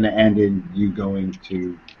isn't going to end in you going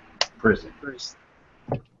to prison.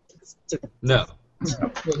 No.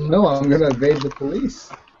 No, I'm gonna evade the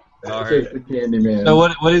police. All Take right. the Candyman. So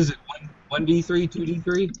what is it? 1d3,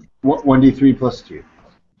 2d3? 1d3 plus 2.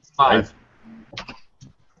 5.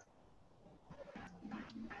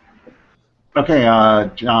 Okay,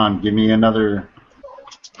 John, give me another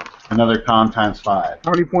con times 5.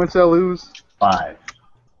 How many points I lose? 5.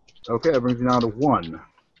 Okay, that brings me down to 1.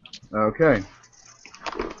 Okay.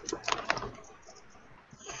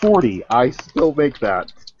 40. I still make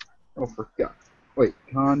that. Oh, forgot. Wait,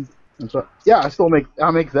 con. I'm sorry. Yeah,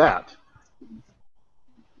 I make that.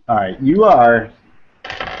 All right, you're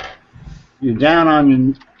down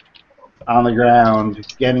on the ground,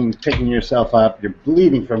 picking yourself up. You're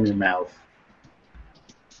bleeding from your mouth.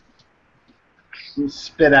 You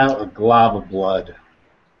spit out a glob of blood.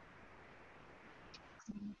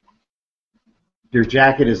 Your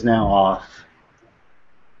jacket is now off.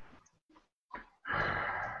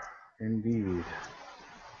 Indeed.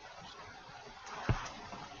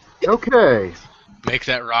 Okay. Make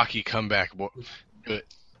that Rocky comeback. Good.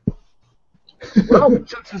 Well,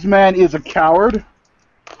 since this man is a coward,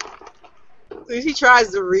 Lucy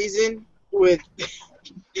tries to reason with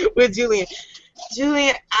Julian.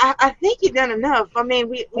 Julian, I think you've done enough. I mean,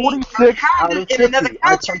 we 46 out of in 50. another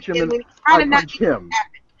I country, punch him and in. we try I to not punch him.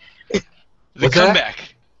 The What's that?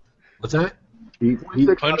 comeback. What's that? 46 out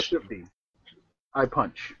of punch. 50. I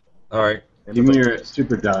punch. All right. Give me your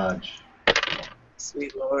super dodge.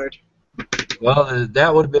 Sweet Lord. Well,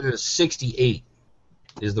 that would have been a 68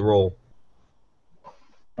 is the roll.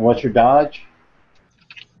 And what's your dodge?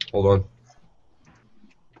 Hold on.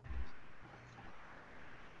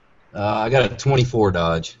 I got a 24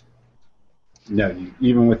 dodge. No,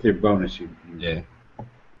 even with your bonus, you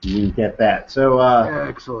didn't get that. So,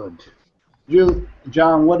 Excellent.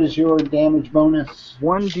 John, what is your damage bonus?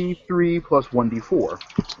 1d3 plus 1d4.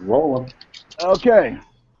 Roll them. Okay.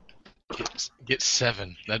 Get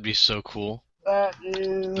 7. That'd be so cool. That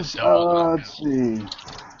is, double. let's see.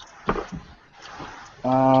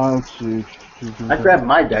 Let's see. I grabbed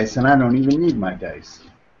my dice, and I don't even need my dice.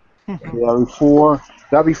 Yeah, 4.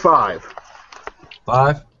 That'd be 5.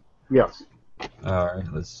 5? Yes. All right,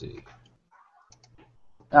 let's see.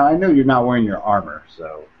 Now, I know you're not wearing your armor,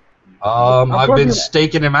 so... I've been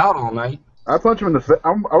staking him out all night. I punched him in the face.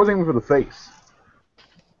 I was aiming for the face.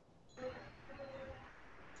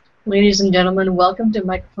 Ladies and gentlemen, welcome to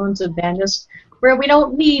Microphones of Madness, where we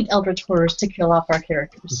don't need Eldritch Horrors to kill off our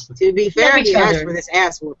characters. To be fair, Love each he asked other. for this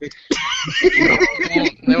ass whooping.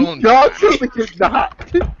 They won't. John simply did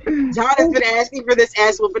not. John has been asking for this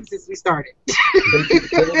ass whooping since we started.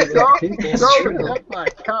 John, that's my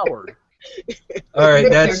coward. All right,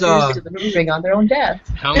 Good that's characters to bring on their own death.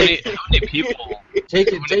 How many people?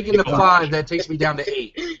 taking the 5. That takes me down to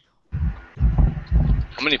 8.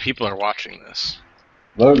 How many people are watching this?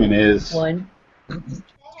 Logan is... One.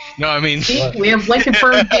 No, I mean, See, we have one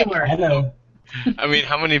confirmed viewer. Hello. I mean,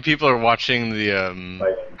 how many people are watching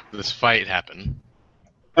the this fight happen?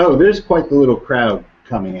 Oh, there's quite the little crowd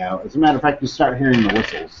coming out. As a matter of fact, you start hearing the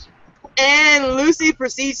whistles. And Lucy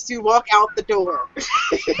proceeds to walk out the door. There's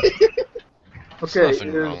Okay,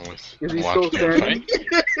 nothing wrong with is he still watching a standing?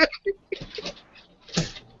 fight.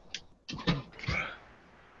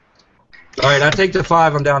 All right, I take the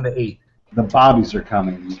 5. I'm down to 8. The bobbies are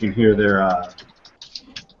coming. You can hear their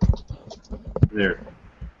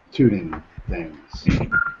tooting things.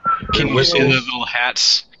 Can you see the little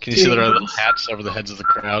hats? Can you see their little hats over the heads of the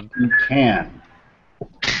crowd? You can.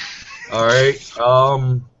 All right.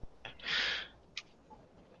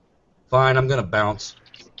 Fine. I'm gonna bounce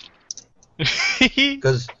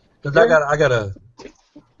because I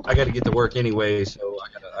gotta get to work anyway. So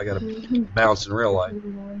I gotta bounce in real life.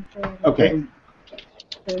 Okay.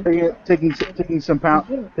 Taking some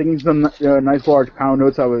nice large pound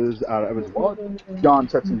notes out of his wallet. John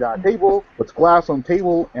sets him down at a table, puts glass on the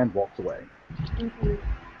table, and walks away.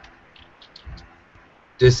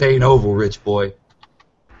 This ain't over, rich boy.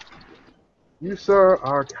 You, sir,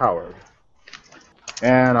 are a coward.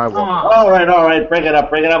 And I walk. All right. Break it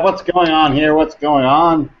up. What's going on here? What's going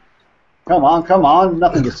on? Come on.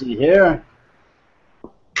 Nothing to see here.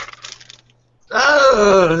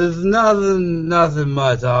 There's nothing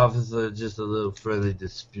much, officer. Just a little friendly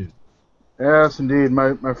dispute. Yes, indeed.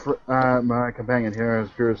 My companion here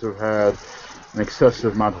appears to have had an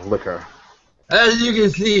excessive amount of liquor. As you can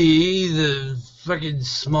see, the fucking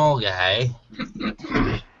small guy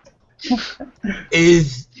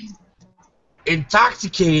is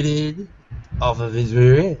intoxicated off of his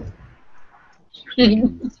rear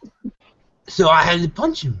end. So I had to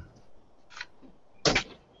punch him.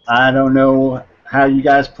 I don't know how you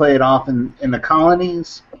guys play it off in the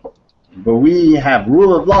colonies, but we have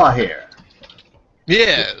rule of law here.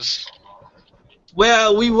 Yes.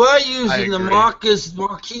 Well, we were using the agree.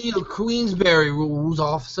 Marquis of Queensberry rules,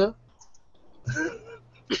 officer.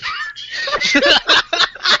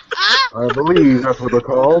 I believe that's what they're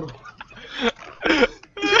called.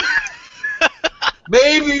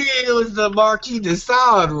 Maybe it was the Marquis de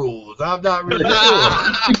Sade rules. I'm not really sure.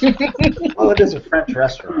 Well, it is a French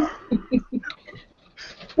restaurant.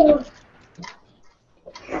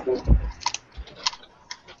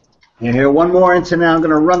 And here, one more incident. I'm going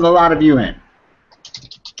to run the lot of you in.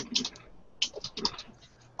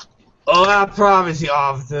 Oh, I promise you,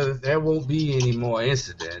 officer, there won't be any more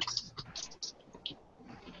incidents.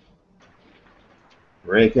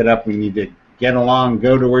 Break it up. We need to get along.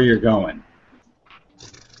 Go to where you're going.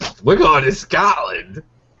 We're going to Scotland.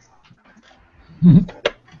 Do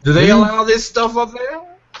they allow this stuff up there?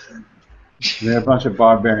 There are a bunch of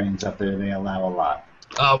barbarians up there. They allow a lot.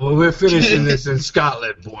 Well, we're finishing this in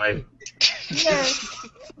Scotland, boy. Yes.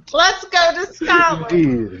 Let's go to Scotland.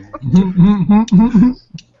 Indeed.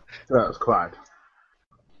 That was Clyde.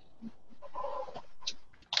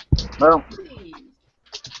 Well,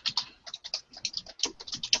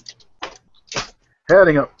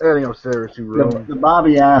 heading upstairs to room. The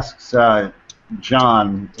Bobby asks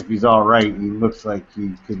John if he's all right. He looks like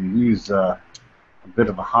he could use a bit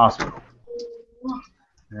of a hospital.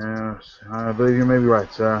 Yes, I believe you may be right,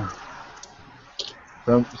 sir.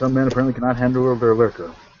 Some men apparently cannot handle their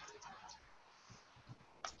liquor.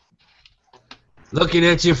 Looking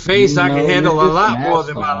at your face, I can handle a you're just lot an more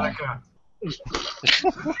than my asshole. liquor.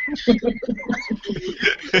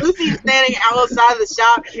 Lucy's standing outside the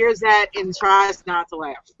shop, hears that, and tries not to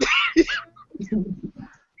laugh.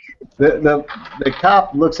 The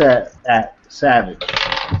cop looks at Savage.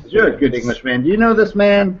 You're a good Englishman. Do you know this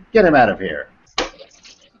man? Get him out of here.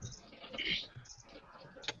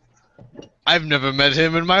 I've never met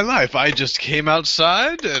him in my life. I just came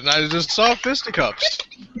outside and I just saw fisticuffs.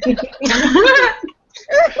 But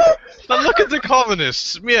look at the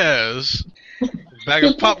colonists. Yes. A bag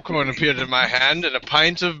of popcorn appeared in my hand and a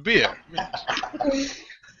pint of beer. Yes.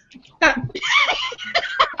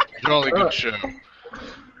 Jolly good show.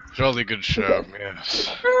 Jolly good show,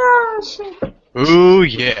 yes. Ooh,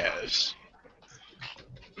 yes.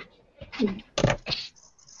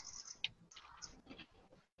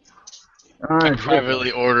 I privately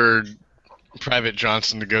ordered Private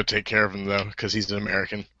Johnson to go take care of him, though, because he's an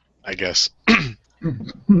American, I guess.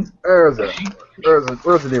 Where's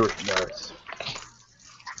the nearest nurse?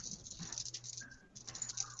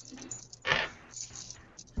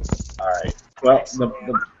 All right. Well,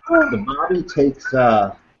 the Bobby takes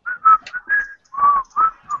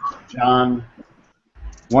John.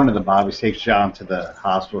 One of the Bobbies takes John to the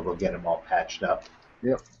hospital to get him all patched up.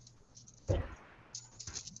 Yep.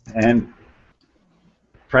 And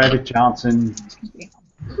Private Johnson is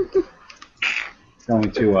going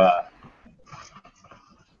to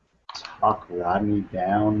talk Rodney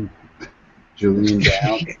down, Julian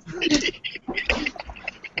down.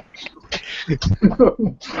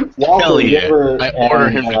 Hell yeah. I order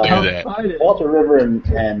him to do that. Walter River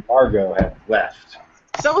and Margot have left.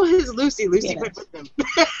 So is Lucy. Lucy went with them.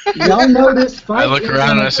 Y'all know this fight. I look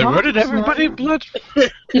around and I said, where did everybody blood? You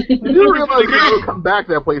don't realize you'll never come back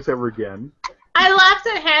to that place ever again. I left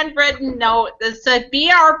a handwritten note that said,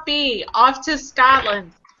 BRB, off to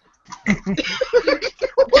Scotland. They've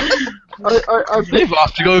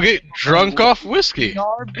off to go get drunk off whiskey.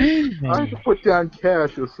 I have to put down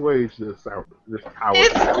cash to assuage this power.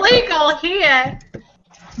 It's legal here.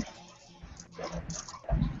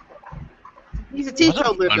 He's a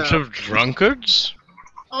teetotaler, Bunch though. of drunkards?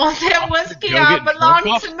 All that whiskey Go get drunk belongs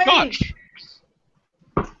off to me. scotch.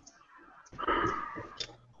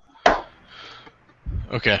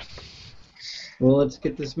 Okay. Well, let's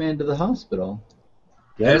get this man to the hospital.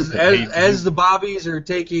 As the Bobbies are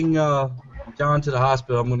taking John to the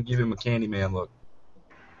hospital, I'm going to give him a Candyman look.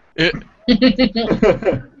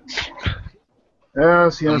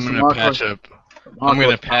 Yes, I'm gonna patch up. I'm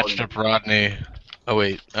gonna patch up Rodney. Oh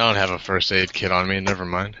wait, I don't have a first aid kit on me. Never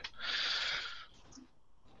mind.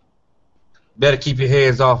 Better keep your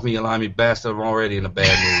hands off me, you limey bastard. I'm already in a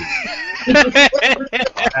bad mood.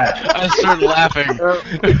 I start laughing.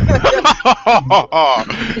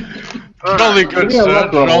 Jolly good,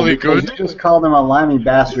 sir. Jolly good. You just called him a limey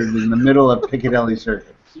bastard in the middle of Piccadilly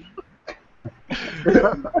Circus.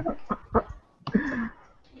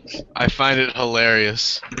 I find it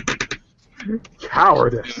hilarious.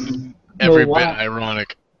 Cowardice. Every Well, bit wow.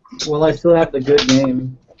 ironic. Well, I still have the good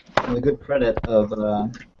name, and the good credit of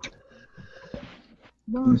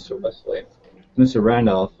Mr. Wesley, Mr.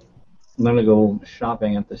 Randolph. I'm gonna go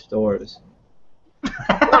shopping at the stores.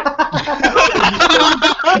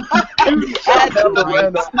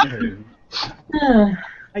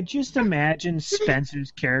 I just imagine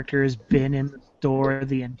Spencer's character has been in the store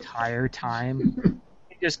the entire time.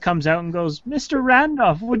 He just comes out and goes, "Mr.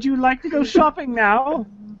 Randolph, would you like to go shopping now?"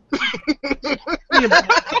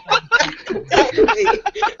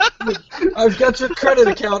 I've got your credit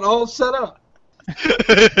account all set up.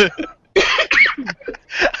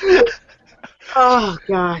 Oh,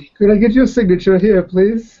 God. Could I get your signature here,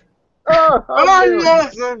 please? What?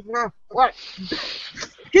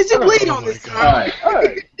 Here's a bleed on this All time.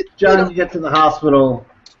 right. John, you get to the hospital.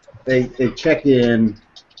 They check in.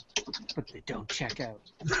 But they don't check out.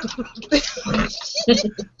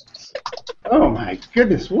 Oh my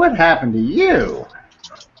goodness, what happened to you?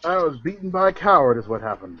 I was beaten by a coward is what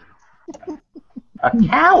happened. A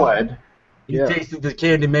coward? He Yeah. tasted the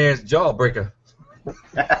candy man's jawbreaker.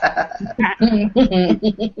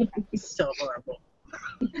 So horrible.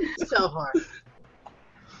 So hard.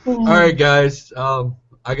 All right, guys.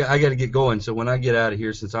 I got to get going. So when I get out of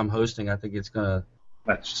here, since I'm hosting, I think it's gonna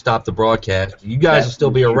stop the broadcast. You guys will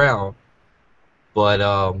still be around, but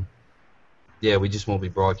yeah, we just won't be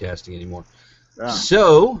broadcasting anymore. Yeah.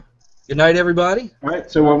 So, good night, everybody. All right,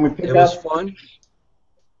 so when we pick It was up, fun.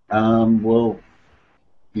 we'll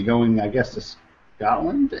be going, I guess, to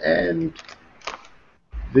Scotland and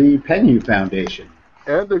the Penhew Foundation.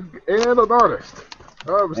 And an artist.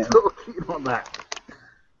 I was still keen on that.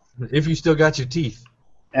 If you still got your teeth.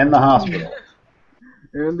 And the hospital.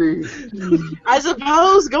 And the I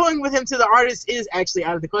suppose going with him to the artist is actually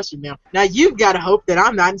out of the question now. Now you've got to hope that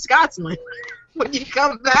I'm not in Scotland when you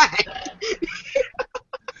come back.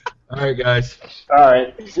 All right, guys. All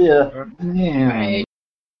right, see ya. Yeah.